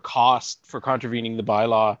penalties or costs for contravening the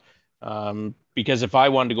bylaw? Because if I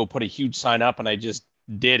wanted to go put a huge sign up and I just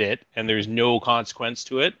did it and there's no consequence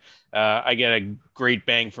to it, I get a great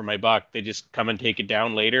bang for my buck. They just come and take it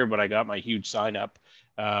down later, but I got my huge sign up.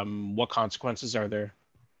 What consequences are there?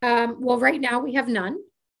 Well, right now we have none.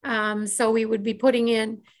 So we would be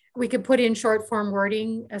we could put in short form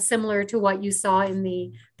wording similar to what you saw in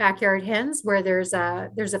the backyard hens, where there's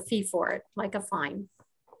a fee for it, like a fine.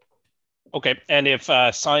 Okay. And if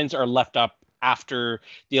signs are left up after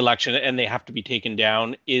the election and they have to be taken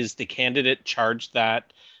down, is the candidate charged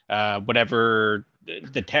that whatever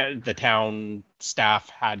the town staff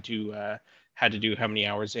had to do, how many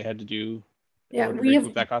hours they had to do? Yeah,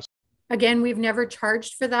 we've never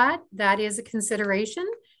charged for that. That is a consideration,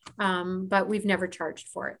 but we've never charged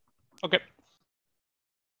for it. Okay.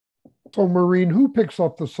 So Maureen, who picks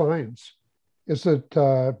up the signs? Is it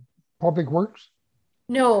Public Works?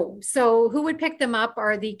 No. So who would pick them up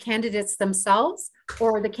are the candidates themselves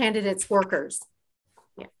or the candidates' workers.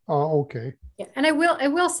 Yeah. Oh, okay. Yeah. And I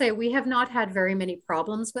will say we have not had very many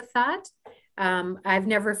problems with that. I've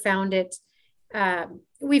never found it.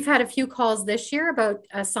 We've had a few calls this year about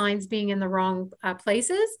signs being in the wrong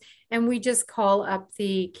places, and we just call up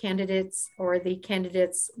the candidates or the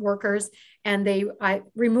candidates' workers, and I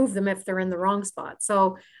remove them if they're in the wrong spot.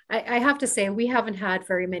 So I have to say we haven't had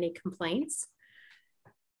very many complaints.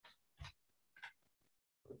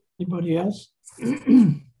 Anybody else?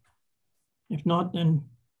 If not, then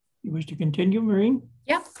you wish to continue, Maureen?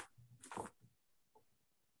 Yep.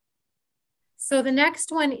 So the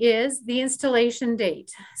next one is the installation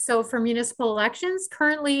date. So for municipal elections,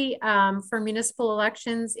 currently for municipal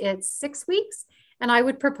elections, it's 6 weeks, and I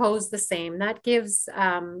would propose the same. That gives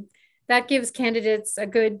candidates a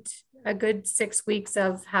good 6 weeks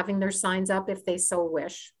of having their signs up if they so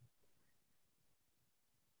wish.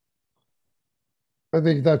 I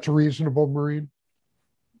think that's reasonable, Maureen.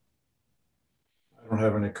 don't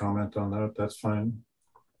have any comment on that. That's fine.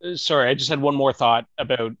 Sorry, I just had one more thought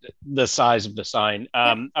about the size of the sign.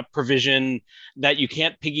 A provision that you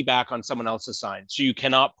can't piggyback on someone else's sign. So you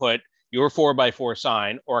cannot put your 4x4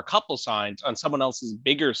 sign or a couple signs on someone else's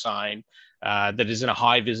bigger sign that is in a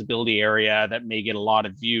high visibility area that may get a lot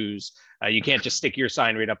of views. You can't just stick your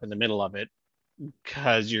sign right up in the middle of it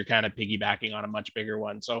because you're kind of piggybacking on a much bigger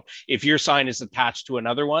one. So if your sign is attached to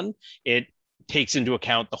another one, it takes into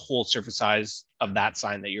account the whole surface size of that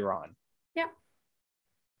sign that you're on. Yeah.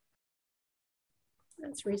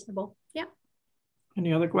 That's reasonable. Yeah.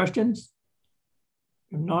 Any other questions?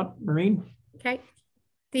 If not, Maureen? Okay.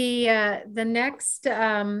 The next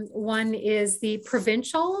one is the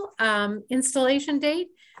provincial installation date.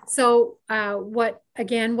 So what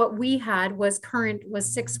we had was current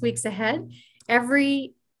was 6 weeks ahead.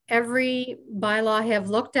 Every bylaw I have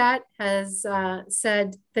looked at has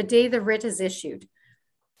said the day the writ is issued.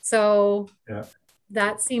 So yeah,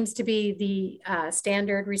 that seems to be the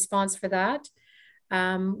standard response for that,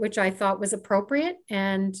 which I thought was appropriate.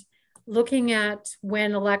 And looking at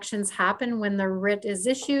when elections happen, when the writ is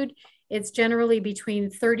issued, it's generally between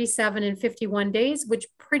 37 and 51 days, which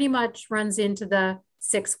pretty much runs into the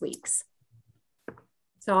 6 weeks.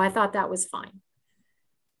 So I thought that was fine.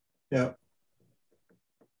 Yeah.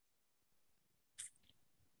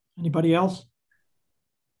 Anybody else?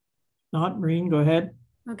 Not, Maureen, go ahead.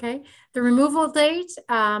 Okay. The removal date,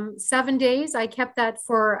 7 days. I kept that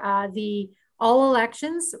for the all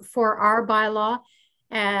elections for our bylaw,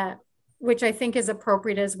 which I think is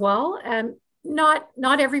appropriate as well.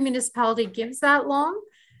 Not every municipality gives that long,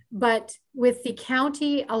 but with the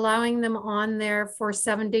county allowing them on there for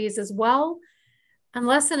 7 days as well,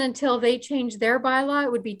 unless and until they change their bylaw,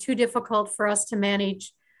 it would be too difficult for us to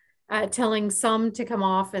manage telling some to come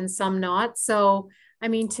off and some not. So, I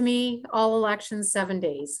mean, to me, all elections, 7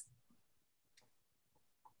 days.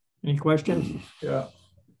 Any questions? Yeah.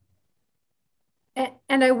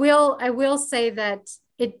 And I will say that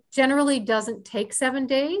it generally doesn't take 7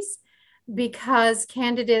 days because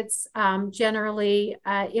candidates generally,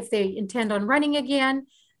 if they intend on running again,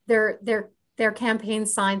 their campaign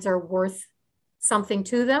signs are worth something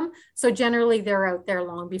to them. So generally they're out there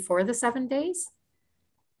long before the 7 days.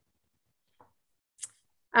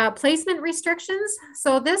 Placement restrictions.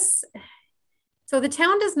 So the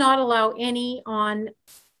town does not allow any on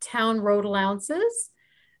town road allowances.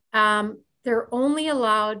 They're only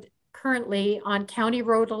allowed currently on county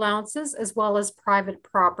road allowances as well as private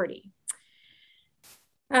property.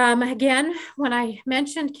 Again, when I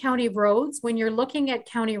mentioned county roads, when you're looking at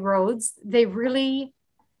county roads, they really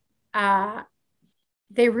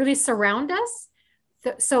surround us.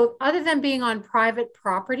 So other than being on private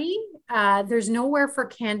property, there's nowhere for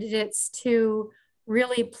candidates to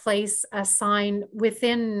really place a sign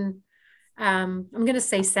within, I'm going to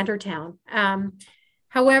say center town.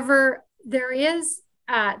 However, there is,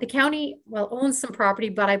 the county, owns some property,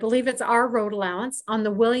 but I believe it's our road allowance on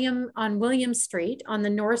William Street on the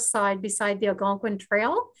north side beside the Algonquin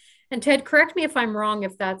Trail. And Ted, correct me if I'm wrong,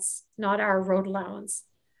 if that's not our road allowance.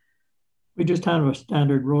 We just have a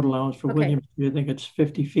standard road allowance for William Street. I think it's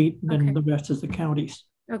 50 feet, and then the rest is the county's.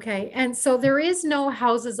 Okay, and so there is no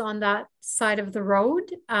houses on that side of the road.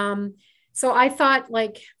 So I thought,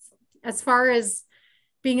 like, as far as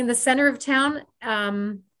being in the center of town,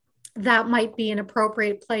 that might be an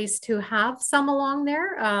appropriate place to have some along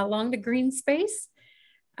there, along the green space.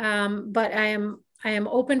 But I am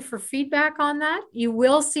open for feedback on that. You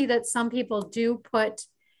will see that some people do put,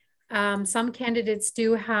 some candidates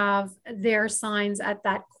do have their signs at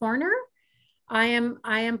that corner. I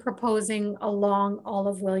am proposing along all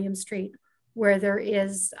of William Street where there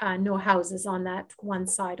is no houses on that one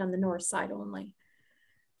side, on the north side only.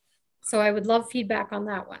 So I would love feedback on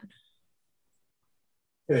that one.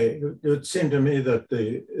 Okay, it would seem to me that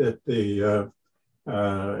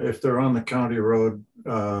if they're on the county road,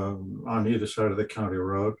 on either side of the county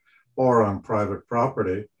road or on private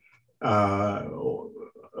property,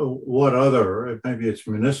 what other, maybe it's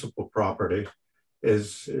municipal property,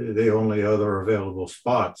 is the only other available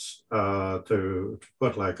spots to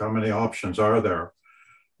put, like, how many options are there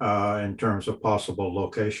in terms of possible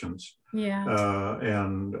locations? Yeah.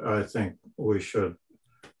 And I think we should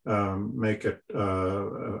make it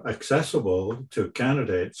accessible to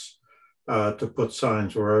candidates to put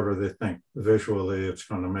signs wherever they think visually it's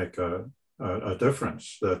going to make a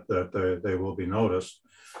difference, that they will be noticed.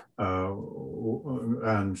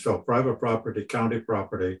 And so private property, county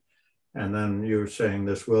property, and then you're saying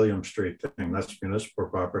this William Street thing, that's municipal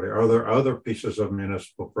property. Are there other pieces of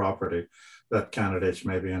municipal property that candidates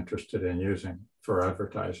may be interested in using for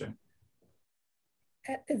advertising?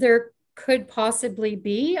 could possibly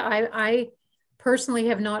be. I personally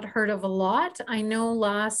have not heard of a lot. I know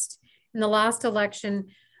in the last election,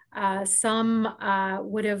 some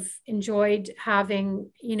would have enjoyed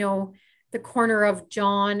having, you know, the corner of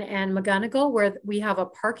John and McGonigal where we have a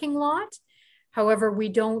parking lot. However, we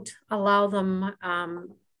don't allow them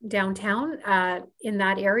downtown in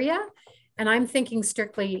that area. And I'm thinking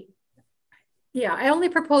strictly, yeah, I only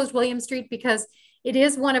proposed William Street because it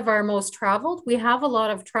is one of our most traveled. We have a lot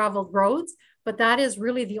of traveled roads, but that is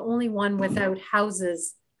really the only one without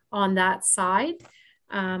houses on that side.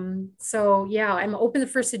 So yeah, I'm open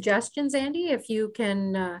for suggestions, Andy, if you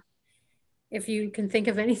can think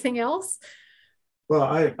of anything else. Well,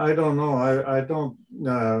 I don't know. I don't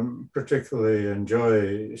particularly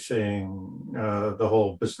enjoy seeing the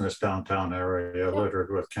whole business downtown area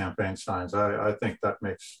littered with campaign signs. I think that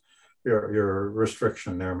makes your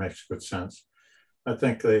restriction there makes good sense. I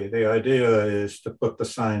think the idea is to put the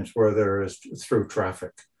signs where there is through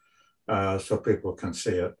traffic so people can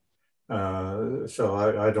see it. So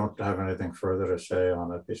I don't have anything further to say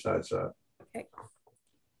on it besides that. Okay.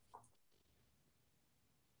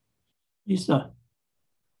 Lisa.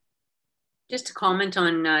 Just to comment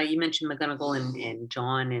on, you mentioned McGonigal and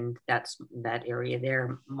John, and that area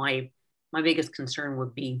there. My biggest concern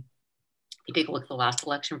would be, if you take a look at the last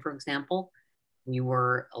election, for example, we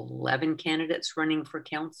were 11 candidates running for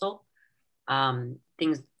council.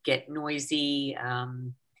 Things get noisy.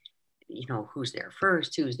 You know, who's there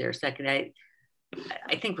first, who's there second.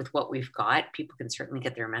 I think with what we've got, people can certainly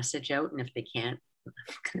get their message out. And if they can't, I'm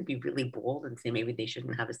going to be really bold and say maybe they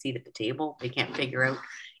shouldn't have a seat at the table. They can't figure out,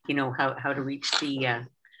 you know, how to reach the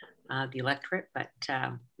electorate. But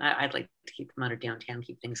I'd like to keep them out of downtown,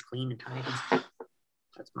 keep things clean and tidy.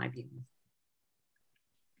 That's my view.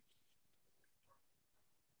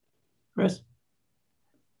 Chris?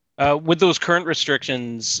 Would those current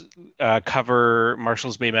restrictions cover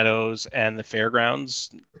Marshall's Bay Meadows and the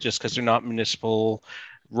fairgrounds? Just because they're not municipal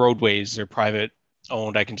roadways, they're private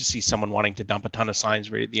owned. I can just see someone wanting to dump a ton of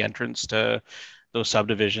signs right at the entrance to those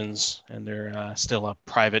subdivisions, and they're still a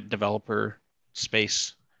private developer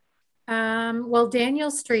space. Well,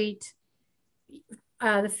 Daniel Street,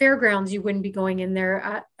 the fairgrounds, you wouldn't be going in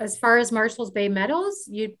there. As far as Marshall's Bay Meadows,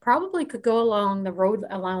 you probably could go along the road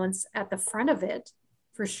allowance at the front of it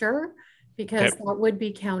for sure, because that would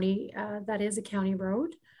be county, that is a county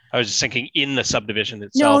road. I was just thinking in the subdivision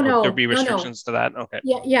itself, would there be restrictions to that? Okay.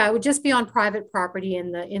 Yeah, it would just be on private property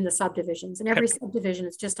in the subdivisions, and every subdivision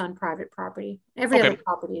is just on private property. Every other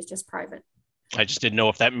property is just private. I just didn't know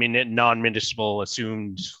if that non-municipal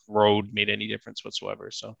assumed road made any difference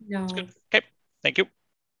whatsoever. So no. That's good. Okay, thank you.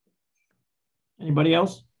 Anybody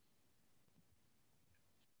else?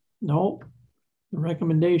 No. The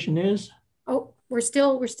recommendation is? Oh, we're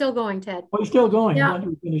still going, Ted. Oh, you're still going? Yeah.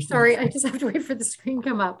 Sorry, I just have to wait for the screen to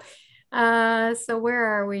come up. So where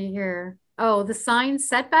are we here? Oh, the sign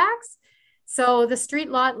setbacks. So the street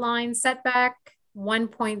lot line setback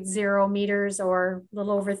 1.0 meters or a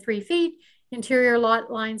little over 3 feet. Interior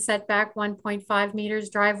lot line setback 1.5 meters.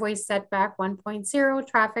 Driveway setback 1.0.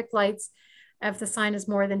 Traffic lights, if the sign is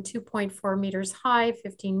more than 2.4 meters high,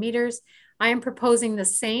 15 meters. I am proposing the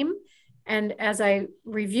same. And as I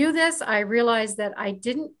review this, I realized that I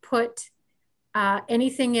didn't put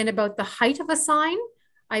anything in about the height of a sign.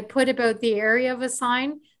 I put about the area of a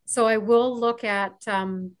sign. So I will look at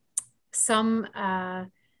some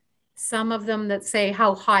of them that say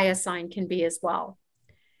how high a sign can be as well.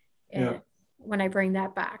 Yeah. When I bring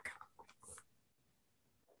that back.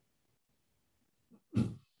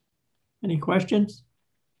 Any questions?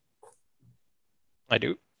 I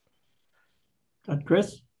do.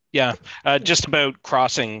 Chris? Yeah, just about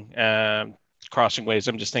crossing ways.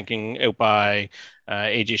 I'm just thinking out by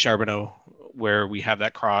AJ Charbonneau, where we have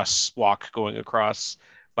that crosswalk going across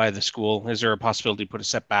by the school. Is there a possibility to put a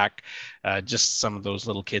setback, just some of those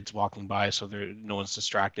little kids walking by so no one's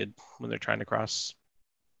distracted when they're trying to cross?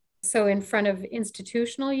 So in front of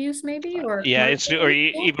institutional use maybe? Or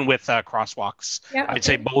even with crosswalks. Yeah, I'd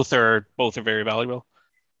say both are very valuable.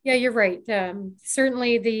 Yeah, you're right.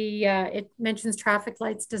 Certainly it mentions traffic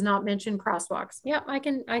lights, does not mention crosswalks. Yeah, I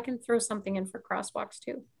can throw something in for crosswalks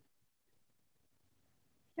too.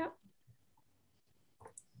 Yeah.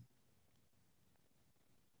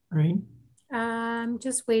 Right. I'm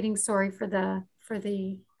just waiting, sorry, for the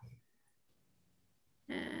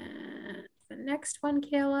next one,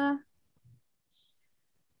 Kayla.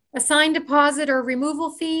 Assigned deposit or removal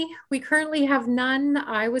fee. We currently have none.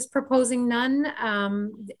 I was proposing none.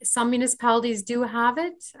 Some municipalities do have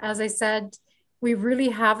it. As I said, we really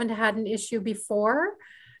haven't had an issue before.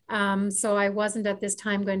 So I wasn't at this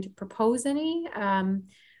time going to propose any.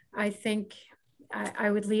 I think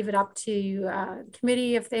I would leave it up to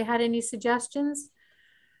committee if they had any suggestions.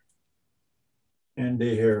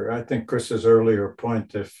 Andy here. I think Chris's earlier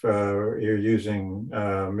point, if you're using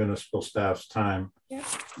municipal staff's time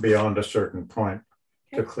beyond a certain point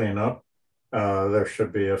to clean up, there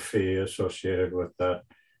should be a fee associated with that.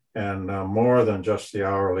 And more than just the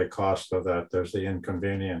hourly cost of that, there's the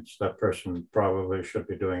inconvenience. That person probably should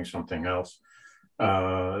be doing something else.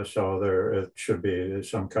 So it should be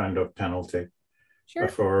some kind of penalty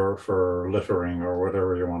for littering or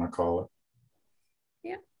whatever you want to call it.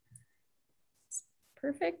 Yeah.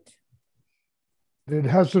 Perfect. It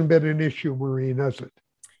hasn't been an issue, Maureen, has it?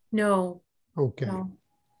 No. Okay. No.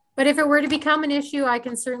 But if it were to become an issue, I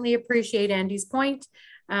can certainly appreciate Andy's point.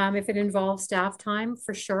 If it involves staff time,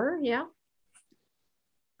 for sure. Yeah.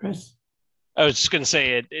 Chris? I was just going to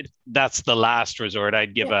say that's the last resort.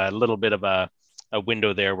 I'd give a little bit of a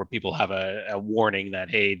window there where people have a warning that,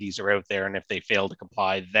 hey, these are out there, and if they fail to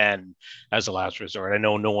comply, then as a last resort. I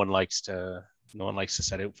know no one likes to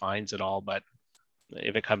set out fines at all, but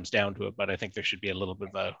if it comes down to it, but I think there should be a little bit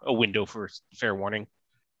of a window for fair warning.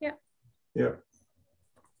 Yeah. Yeah.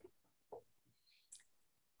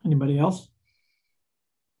 Anybody else?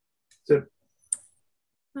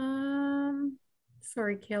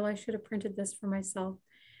 Sorry, Kale, I should have printed this for myself.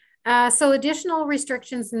 So additional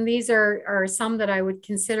restrictions, and these are some that I would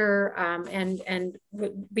consider and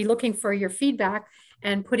would be looking for your feedback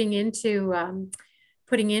and putting into the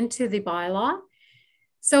bylaw.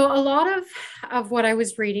 So a lot of what I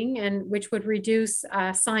was reading, and which would reduce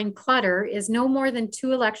sign clutter, is no more than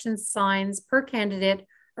 2 election signs per candidate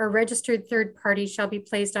or registered third party shall be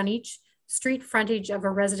placed on each street frontage of a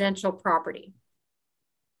residential property.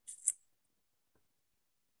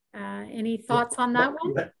 Any thoughts on that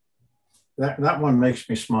one? That one makes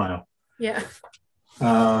me smile. Yeah.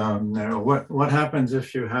 What happens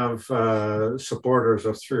if you have supporters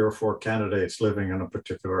of 3 or 4 candidates living in a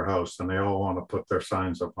particular house and they all want to put their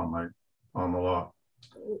signs up on the lot?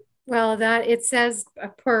 Well, that it says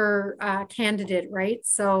per candidate, right?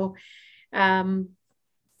 So,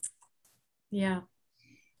 yeah.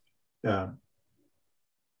 Yeah.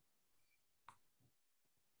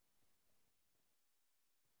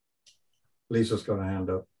 Lisa's got a hand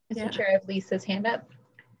up. Mr. Chair, I have Lisa's hand up.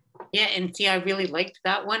 Yeah, and see, I really liked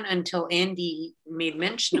that one until Andy made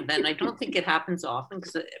mention of that. And I don't think it happens often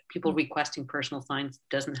because people requesting personal signs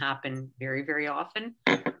doesn't happen very, very often.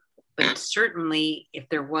 But certainly if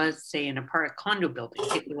there was, say, an apartment condo building,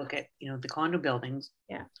 take a look at, the condo buildings,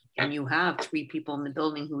 and you have 3 people in the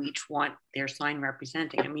building who each want their sign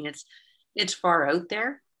representing. I mean, it's far out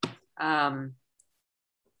there.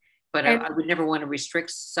 But I would never want to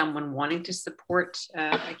restrict someone wanting to support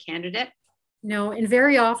a candidate. No, and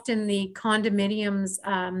very often the condominiums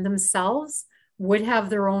themselves would have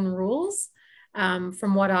their own rules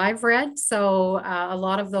from what I've read. So a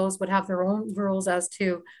lot of those would have their own rules as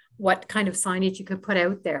to what kind of signage you could put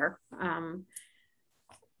out there.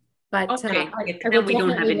 But okay, then we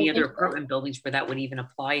don't have any other apartment buildings where that would even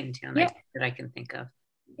apply in town that I can think of.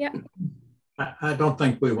 Yeah. I don't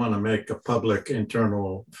think we want to make a public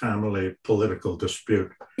internal family political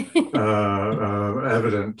dispute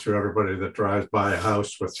evident to everybody that drives by a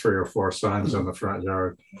house with 3 or 4 signs in the front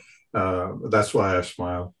yard. That's why I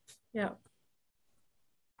smile. Yeah.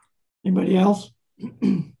 Anybody else?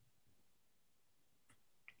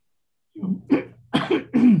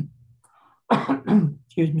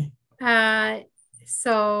 Excuse me.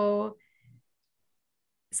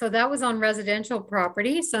 So that was on residential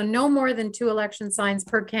property. So no more than 2 election signs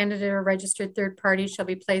per candidate or registered third party shall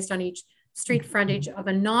be placed on each street frontage of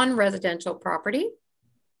a non-residential property.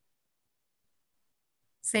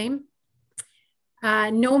 Same.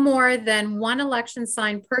 No more than 1 election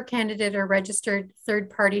sign per candidate or registered third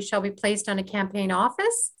party shall be placed on a campaign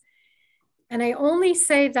office. And I only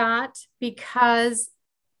say that because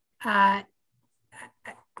I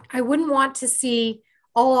wouldn't want to see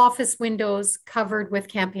all office windows covered with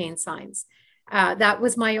campaign signs. That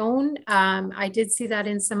was my own. I did see that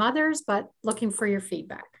in some others, but looking for your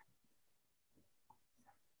feedback.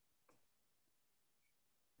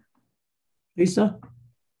 Lisa?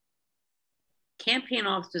 Campaign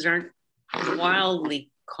offices aren't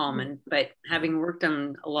wildly common, but having worked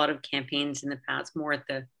on a lot of campaigns in the past, more at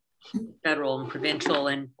the federal and provincial,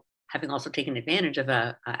 and having also taken advantage of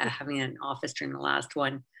having an office during the last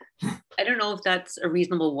one, I don't know if that's a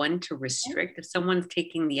reasonable one to restrict. If someone's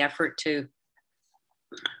taking the effort to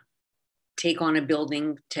take on a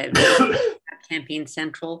building to campaign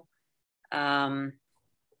central, I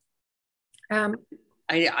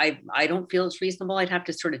don't feel it's reasonable. I'd have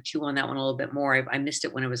to sort of chew on that one a little bit more. I missed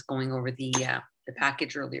it when I was going over the the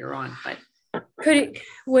package earlier on, but.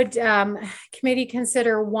 Would committee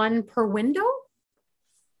consider one per window?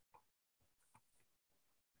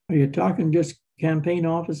 Are you talking just campaign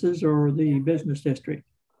offices or the business district?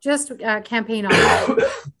 Just campaign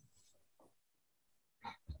office.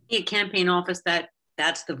 A campaign office,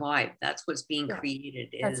 that's the vibe. That's what's being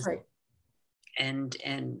created. That's right. And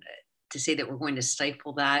to say that we're going to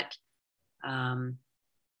stifle that,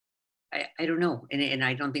 I don't know, and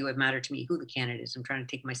I don't think it would matter to me who the candidate is. I'm trying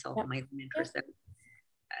to take myself and my own interest out.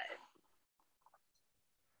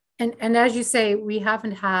 And as you say, we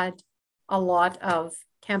haven't had a lot of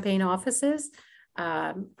campaign offices,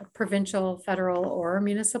 provincial, federal, or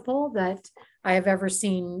municipal, that I have ever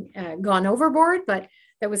seen gone overboard, but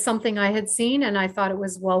that was something I had seen, and I thought it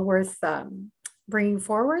was well worth bringing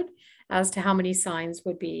forward as to how many signs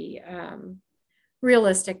would be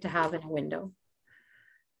realistic to have in a window.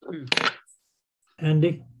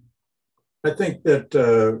 Andy? I think that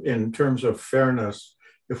in terms of fairness,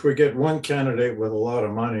 if we get one candidate with a lot of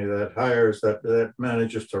money that hires, that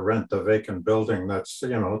manages to rent a vacant building that's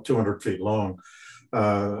 200 feet long,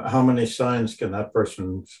 how many signs can that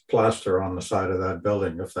person plaster on the side of that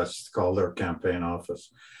building if that's called their campaign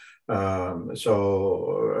office?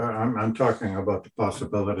 So I'm talking about the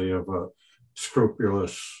possibility of a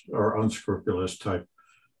scrupulous or unscrupulous type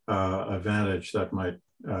advantage that might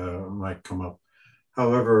come up.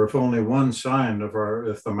 However, if only one sign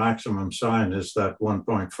if the maximum sign is that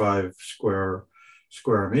 1.5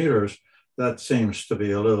 square meters, that seems to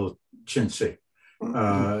be a little chintzy.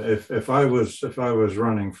 If I was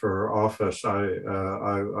running for office,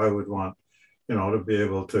 I would want, to be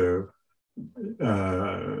able to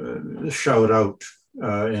shout out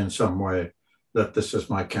in some way that this is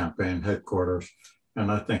my campaign headquarters. And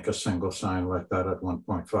I think a single sign like that at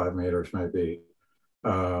 1.5 meters may be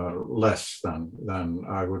less than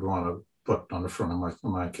I would want to put on the front of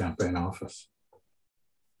my campaign office.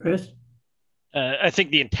 Chris? I think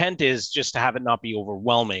the intent is just to have it not be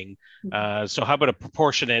overwhelming. So how about a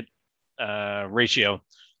proportionate ratio,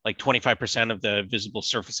 like 25% of the visible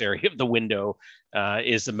surface area of the window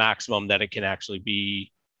is the maximum that it can actually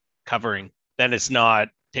be covering. Then it's not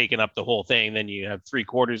taking up the whole thing. Then you have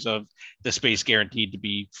 3/4 of the space guaranteed to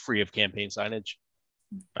be free of campaign signage.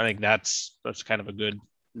 I think that's kind of a good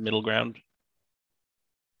middle ground.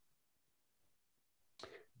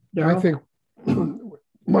 I think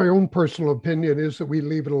my own personal opinion is that we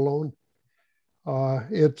leave it alone.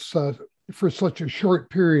 It's for such a short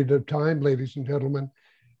period of time, ladies and gentlemen.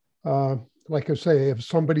 Like I say, if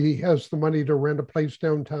somebody has the money to rent a place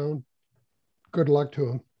downtown, good luck to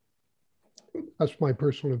them. That's my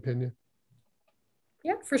personal opinion.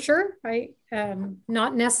 Yeah, for sure.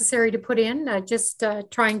 Not necessary to put in, just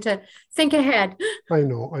trying to think ahead. I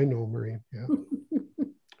know, Maureen. Yeah,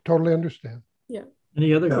 totally understand. Yeah.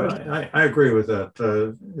 Any other questions? I agree with that.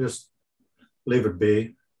 Just leave it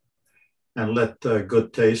be and let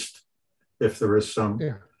good taste, if there is some,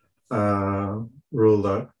 rule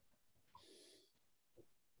out.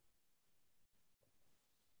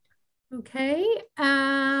 Okay.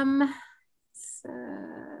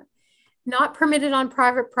 Not permitted on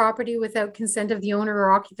private property without consent of the owner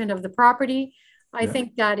or occupant of the property. I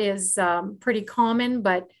think that is pretty common,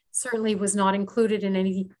 but certainly was not included in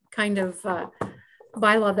any kind of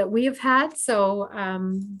bylaw that we have had. So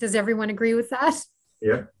does everyone agree with that?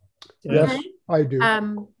 Yeah. Yes, Okay. I do.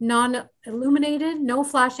 Non-illuminated, no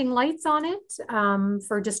flashing lights on it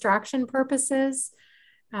for distraction purposes.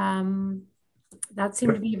 That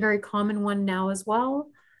seemed to be a very common one now as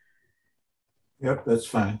well. Yep, that's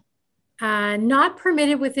fine. Not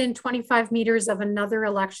permitted within 25 meters of another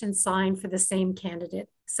election sign for the same candidate.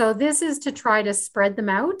 So this is to try to spread them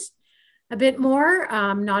out a bit more,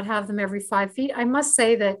 not have them every 5 feet. I must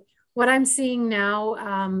say that what I'm seeing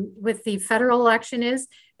now with the federal election is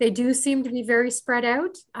they do seem to be very spread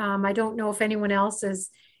out. I don't know if anyone else is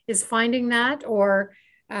finding that, or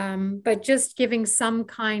but just giving some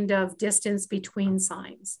kind of distance between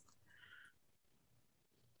signs.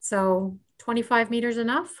 So 25 meters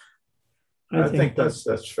enough? I think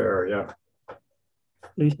that's fair, yeah.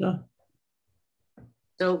 Lisa?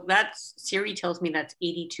 So that's, Siri tells me that's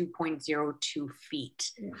 82.02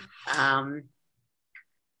 feet.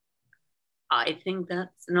 I think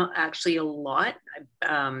that's not actually a lot.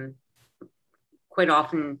 Quite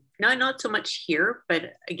often, not so much here,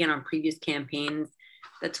 but again, on previous campaigns,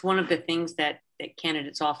 that's one of the things that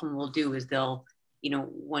candidates often will do is they'll,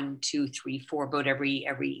 1, 2, 3, 4, about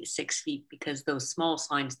every 6 feet, because those small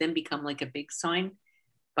signs then become like a big sign.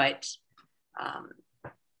 But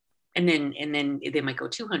and then they might go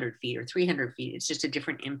 200 feet or 300 feet. It's just a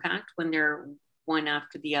different impact when they're one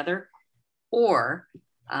after the other. Or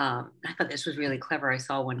I thought this was really clever. I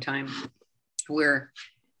saw one time where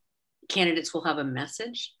candidates will have a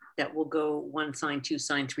message that will go 1 sign, 2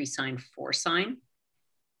 sign, 3 sign, 4 sign.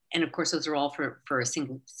 And of course, those are all for a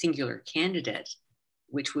singular candidate,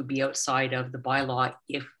 which would be outside of the bylaw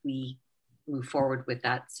if we move forward with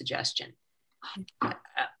that suggestion.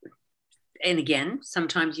 And again,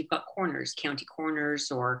 sometimes you've got corners, county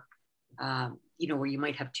corners, or you know, where you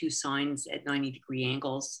might have 2 signs at 90-degree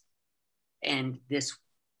angles. And this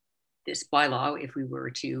bylaw, if we were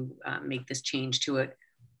to make this change to it,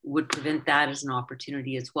 would prevent that as an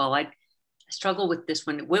opportunity as well. I struggle with this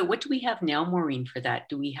one. What do we have now, Maureen, for that?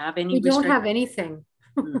 Do we have any? We don't have anything.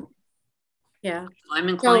 Yeah. I'm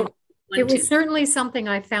inclined. So it was certainly something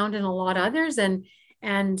I found in a lot of others, and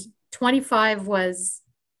 25 was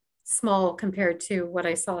small compared to what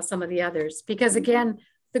I saw some of the others, because again,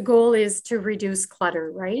 the goal is to reduce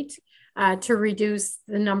clutter, right? To reduce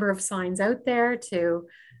the number of signs out there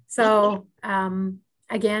so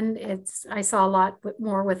again, I saw a lot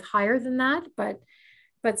more with higher than that,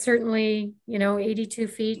 but certainly, you know, 82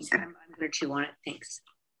 feet. I'm going to chew on it. Thanks.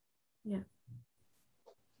 Yeah.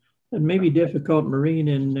 It may be difficult, Maureen,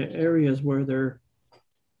 in areas where they're,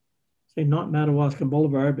 say, not Madawaska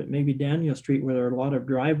Boulevard, but maybe Daniel Street, where there are a lot of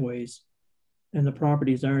driveways and the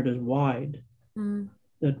properties aren't as wide,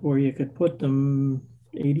 that where you could put them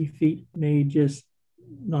 80 feet may just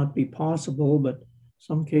not be possible, but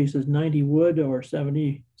some cases 90 would, or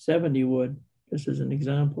 70 would, just as an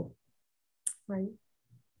example. Right.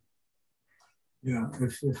 Yeah,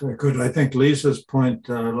 if I could, I think Lisa's point,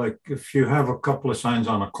 like if you have a couple of signs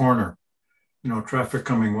on a corner, you know, traffic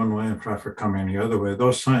coming one way and traffic coming the other way,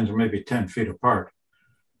 those signs are maybe 10 feet apart.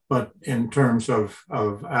 But in terms of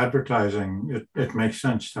advertising, it makes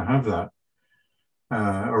sense to have that,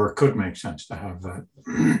 or it could make sense to have that.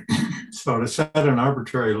 So to set an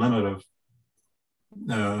arbitrary limit of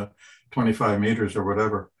 25 meters or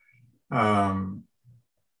whatever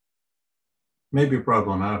may be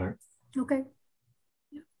problematic. Okay.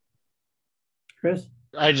 Chris?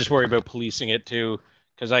 I just worry about policing it too,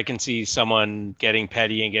 because I can see someone getting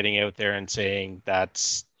petty and getting out there and saying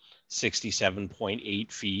that's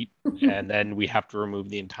 67.8 feet, and then we have to remove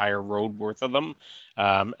the entire road worth of them.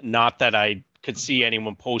 Not that I could see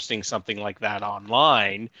anyone posting something like that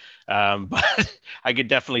online, but I could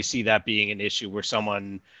definitely see that being an issue where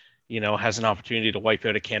someone, you know, has an opportunity to wipe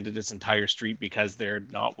out a candidate's entire street because they're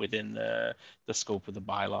not within the scope of the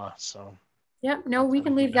bylaw. So yeah, no, we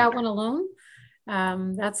can leave that one alone.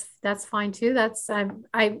 That's fine too.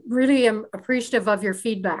 I really am appreciative of your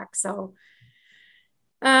feedback. So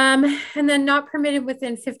and then not permitted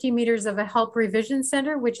within 50 meters of a help revision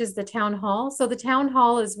center, which is the town hall. So the town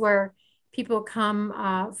hall is where people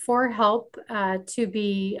come for help to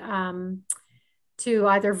be to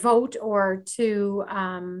either vote or to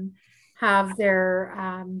have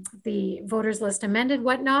their the voters list amended,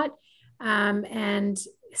 whatnot. And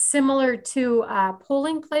similar to a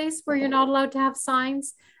polling place where you're not allowed to have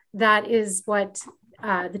signs, that is what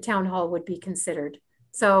the town hall would be considered.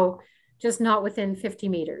 So just not within 50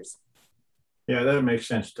 meters. Yeah, that makes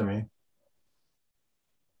sense to me.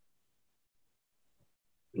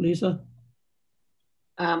 Lisa?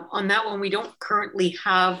 On that one, we don't currently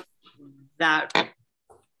have that,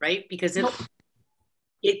 right? Because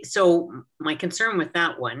so my concern with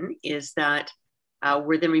that one is that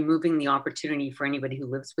we're then removing the opportunity for anybody who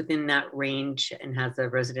lives within that range and has a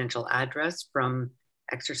residential address from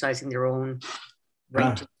exercising their own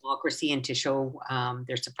right to democracy and to show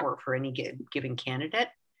their support for any given candidate.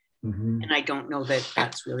 And I don't know that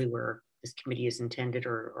that's really where this committee is intended,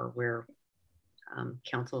 or where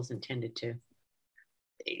council is intended to.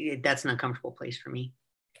 That's an uncomfortable place for me.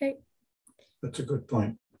 Okay. That's a good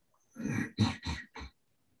point.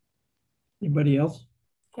 Anybody else?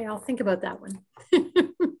 Okay, I'll think about that one.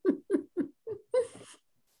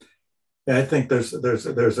 Yeah, I think there's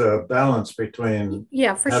a balance between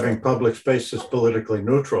having public spaces politically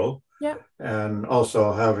neutral, and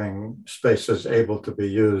also having spaces able to be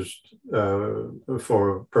used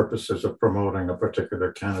for purposes of promoting a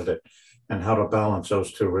particular candidate, and how to balance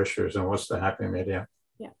those two issues and what's the happy medium.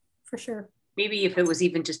 Yeah, for sure. Maybe if it was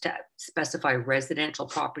even just to specify residential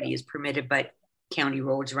property is permitted, but county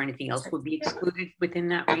roads or anything else would be excluded within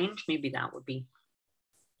that range, maybe that would be.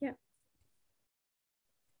 Yeah.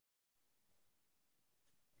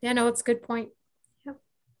 Yeah, no, it's a good point. Yep.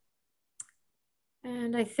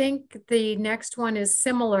 And I think the next one is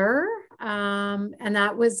similar, and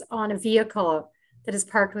that was on a vehicle that is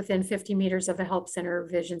parked within 50 meters of a help center or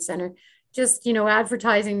vision center. Just, you know,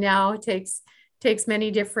 advertising now takes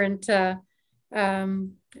many different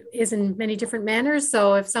is in many different manners.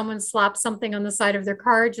 So if someone slaps something on the side of their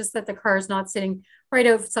car, just that the car is not sitting right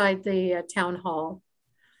outside the town hall.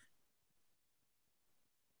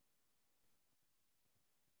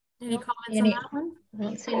 Any comments on that one? I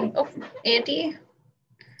don't see any. Oh, Andy?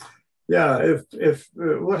 Yeah, if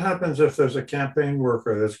what happens if there's a campaign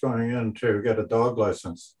worker that's going in to get a dog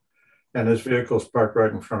license and his vehicle's parked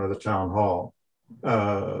right in front of the town hall?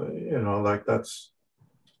 You know, like I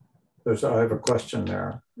have a question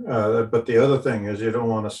there. But the other thing is, you don't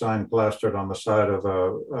want a sign plastered on the side of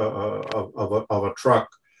a truck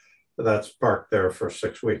that's parked there for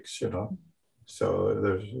 6 weeks, you know?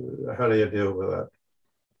 So how do you deal with that?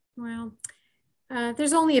 Well,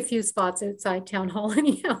 there's only a few spots outside town hall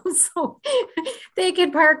anyhow, so they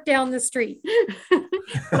can park down the street.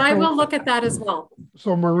 But I will look at that as well.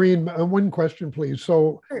 So Maureen, one question, please.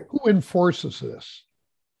 So Sure. who enforces this?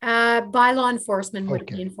 Bylaw enforcement would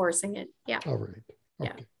be enforcing it. Yeah. All right.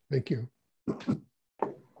 Okay. Yeah. Thank you.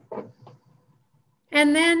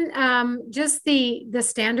 And then just the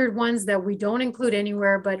standard ones that we don't include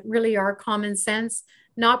anywhere, but really are common sense.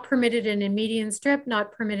 Not permitted in a median strip,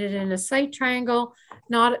 not permitted in a site triangle,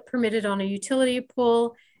 not permitted on a utility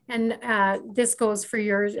pole. And this goes for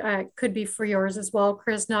yours, could be for yours as well,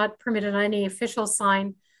 Chris, not permitted on any official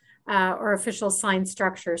sign or official sign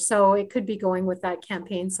structure. So it could be going with that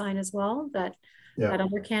campaign sign as well, that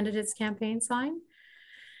other candidate's campaign sign.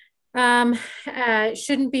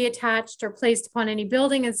 Shouldn't be attached or placed upon any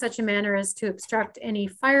building in such a manner as to obstruct any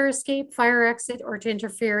fire escape, fire exit, or to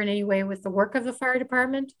interfere in any way with the work of the fire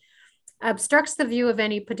department. Obstructs the view of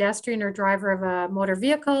any pedestrian or driver of a motor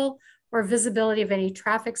vehicle or visibility of any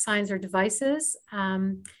traffic signs or devices,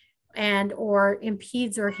 and or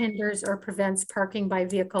impedes or hinders or prevents parking by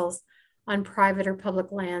vehicles on private or public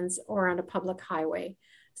lands or on a public highway.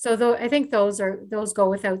 So I think those go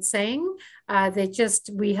without saying.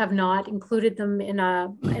 We have not included them in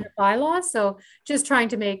a bylaw. So just trying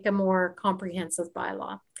to make a more comprehensive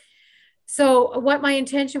bylaw. So what my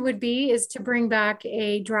intention would be is to bring back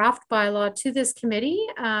a draft bylaw to this committee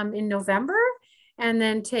in November, and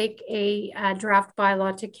then take a draft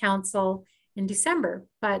bylaw to council in December.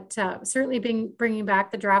 But certainly bringing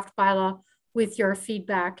back the draft bylaw with your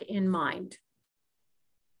feedback in mind.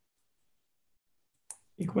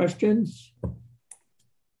 Any questions?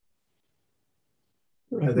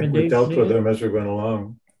 I think we dealt with them as we went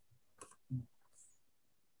along.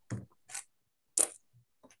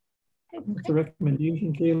 What's the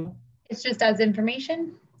recommendation, Kayla? It's just as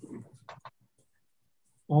information.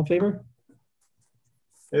 All in favor?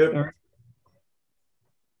 Yep. All right.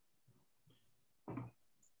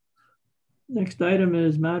 Next item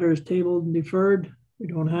is matters tabled and deferred. We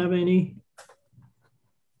don't have any.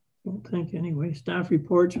 Don't think anyway. Staff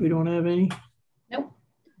reports, we don't have any. Nope.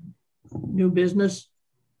 New business.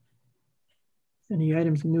 Any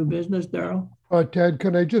items in new business, Daryl? Ted,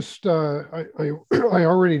 can I just, I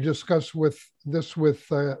already discussed this with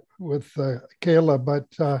Kayla,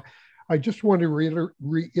 but I just want to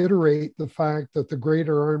reiterate the fact that the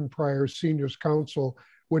Greater Arnprior Seniors Council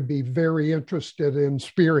would be very interested in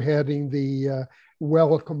spearheading the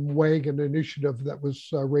Welcome Wagon initiative that was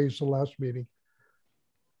raised the last meeting.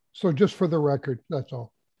 So just for the record, that's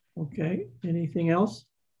all. Okay, anything else?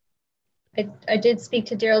 I did speak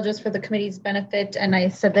to Daryl just for the committee's benefit, and I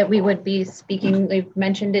said that we would be speaking, we've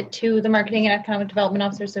mentioned it to the Marketing and Economic Development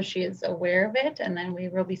Officer, so she is aware of it, and then we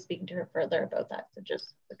will be speaking to her further about that. So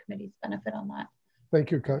just the committee's benefit on that.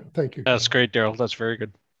 Thank you. Thank you. That's great, Daryl. That's very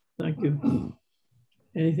good. Thank you.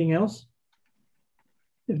 Anything else?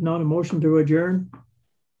 If not, a motion to adjourn.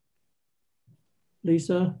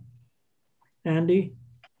 Lisa? Andy?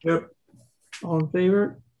 Yep. All in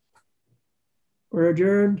favor? We're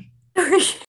adjourned.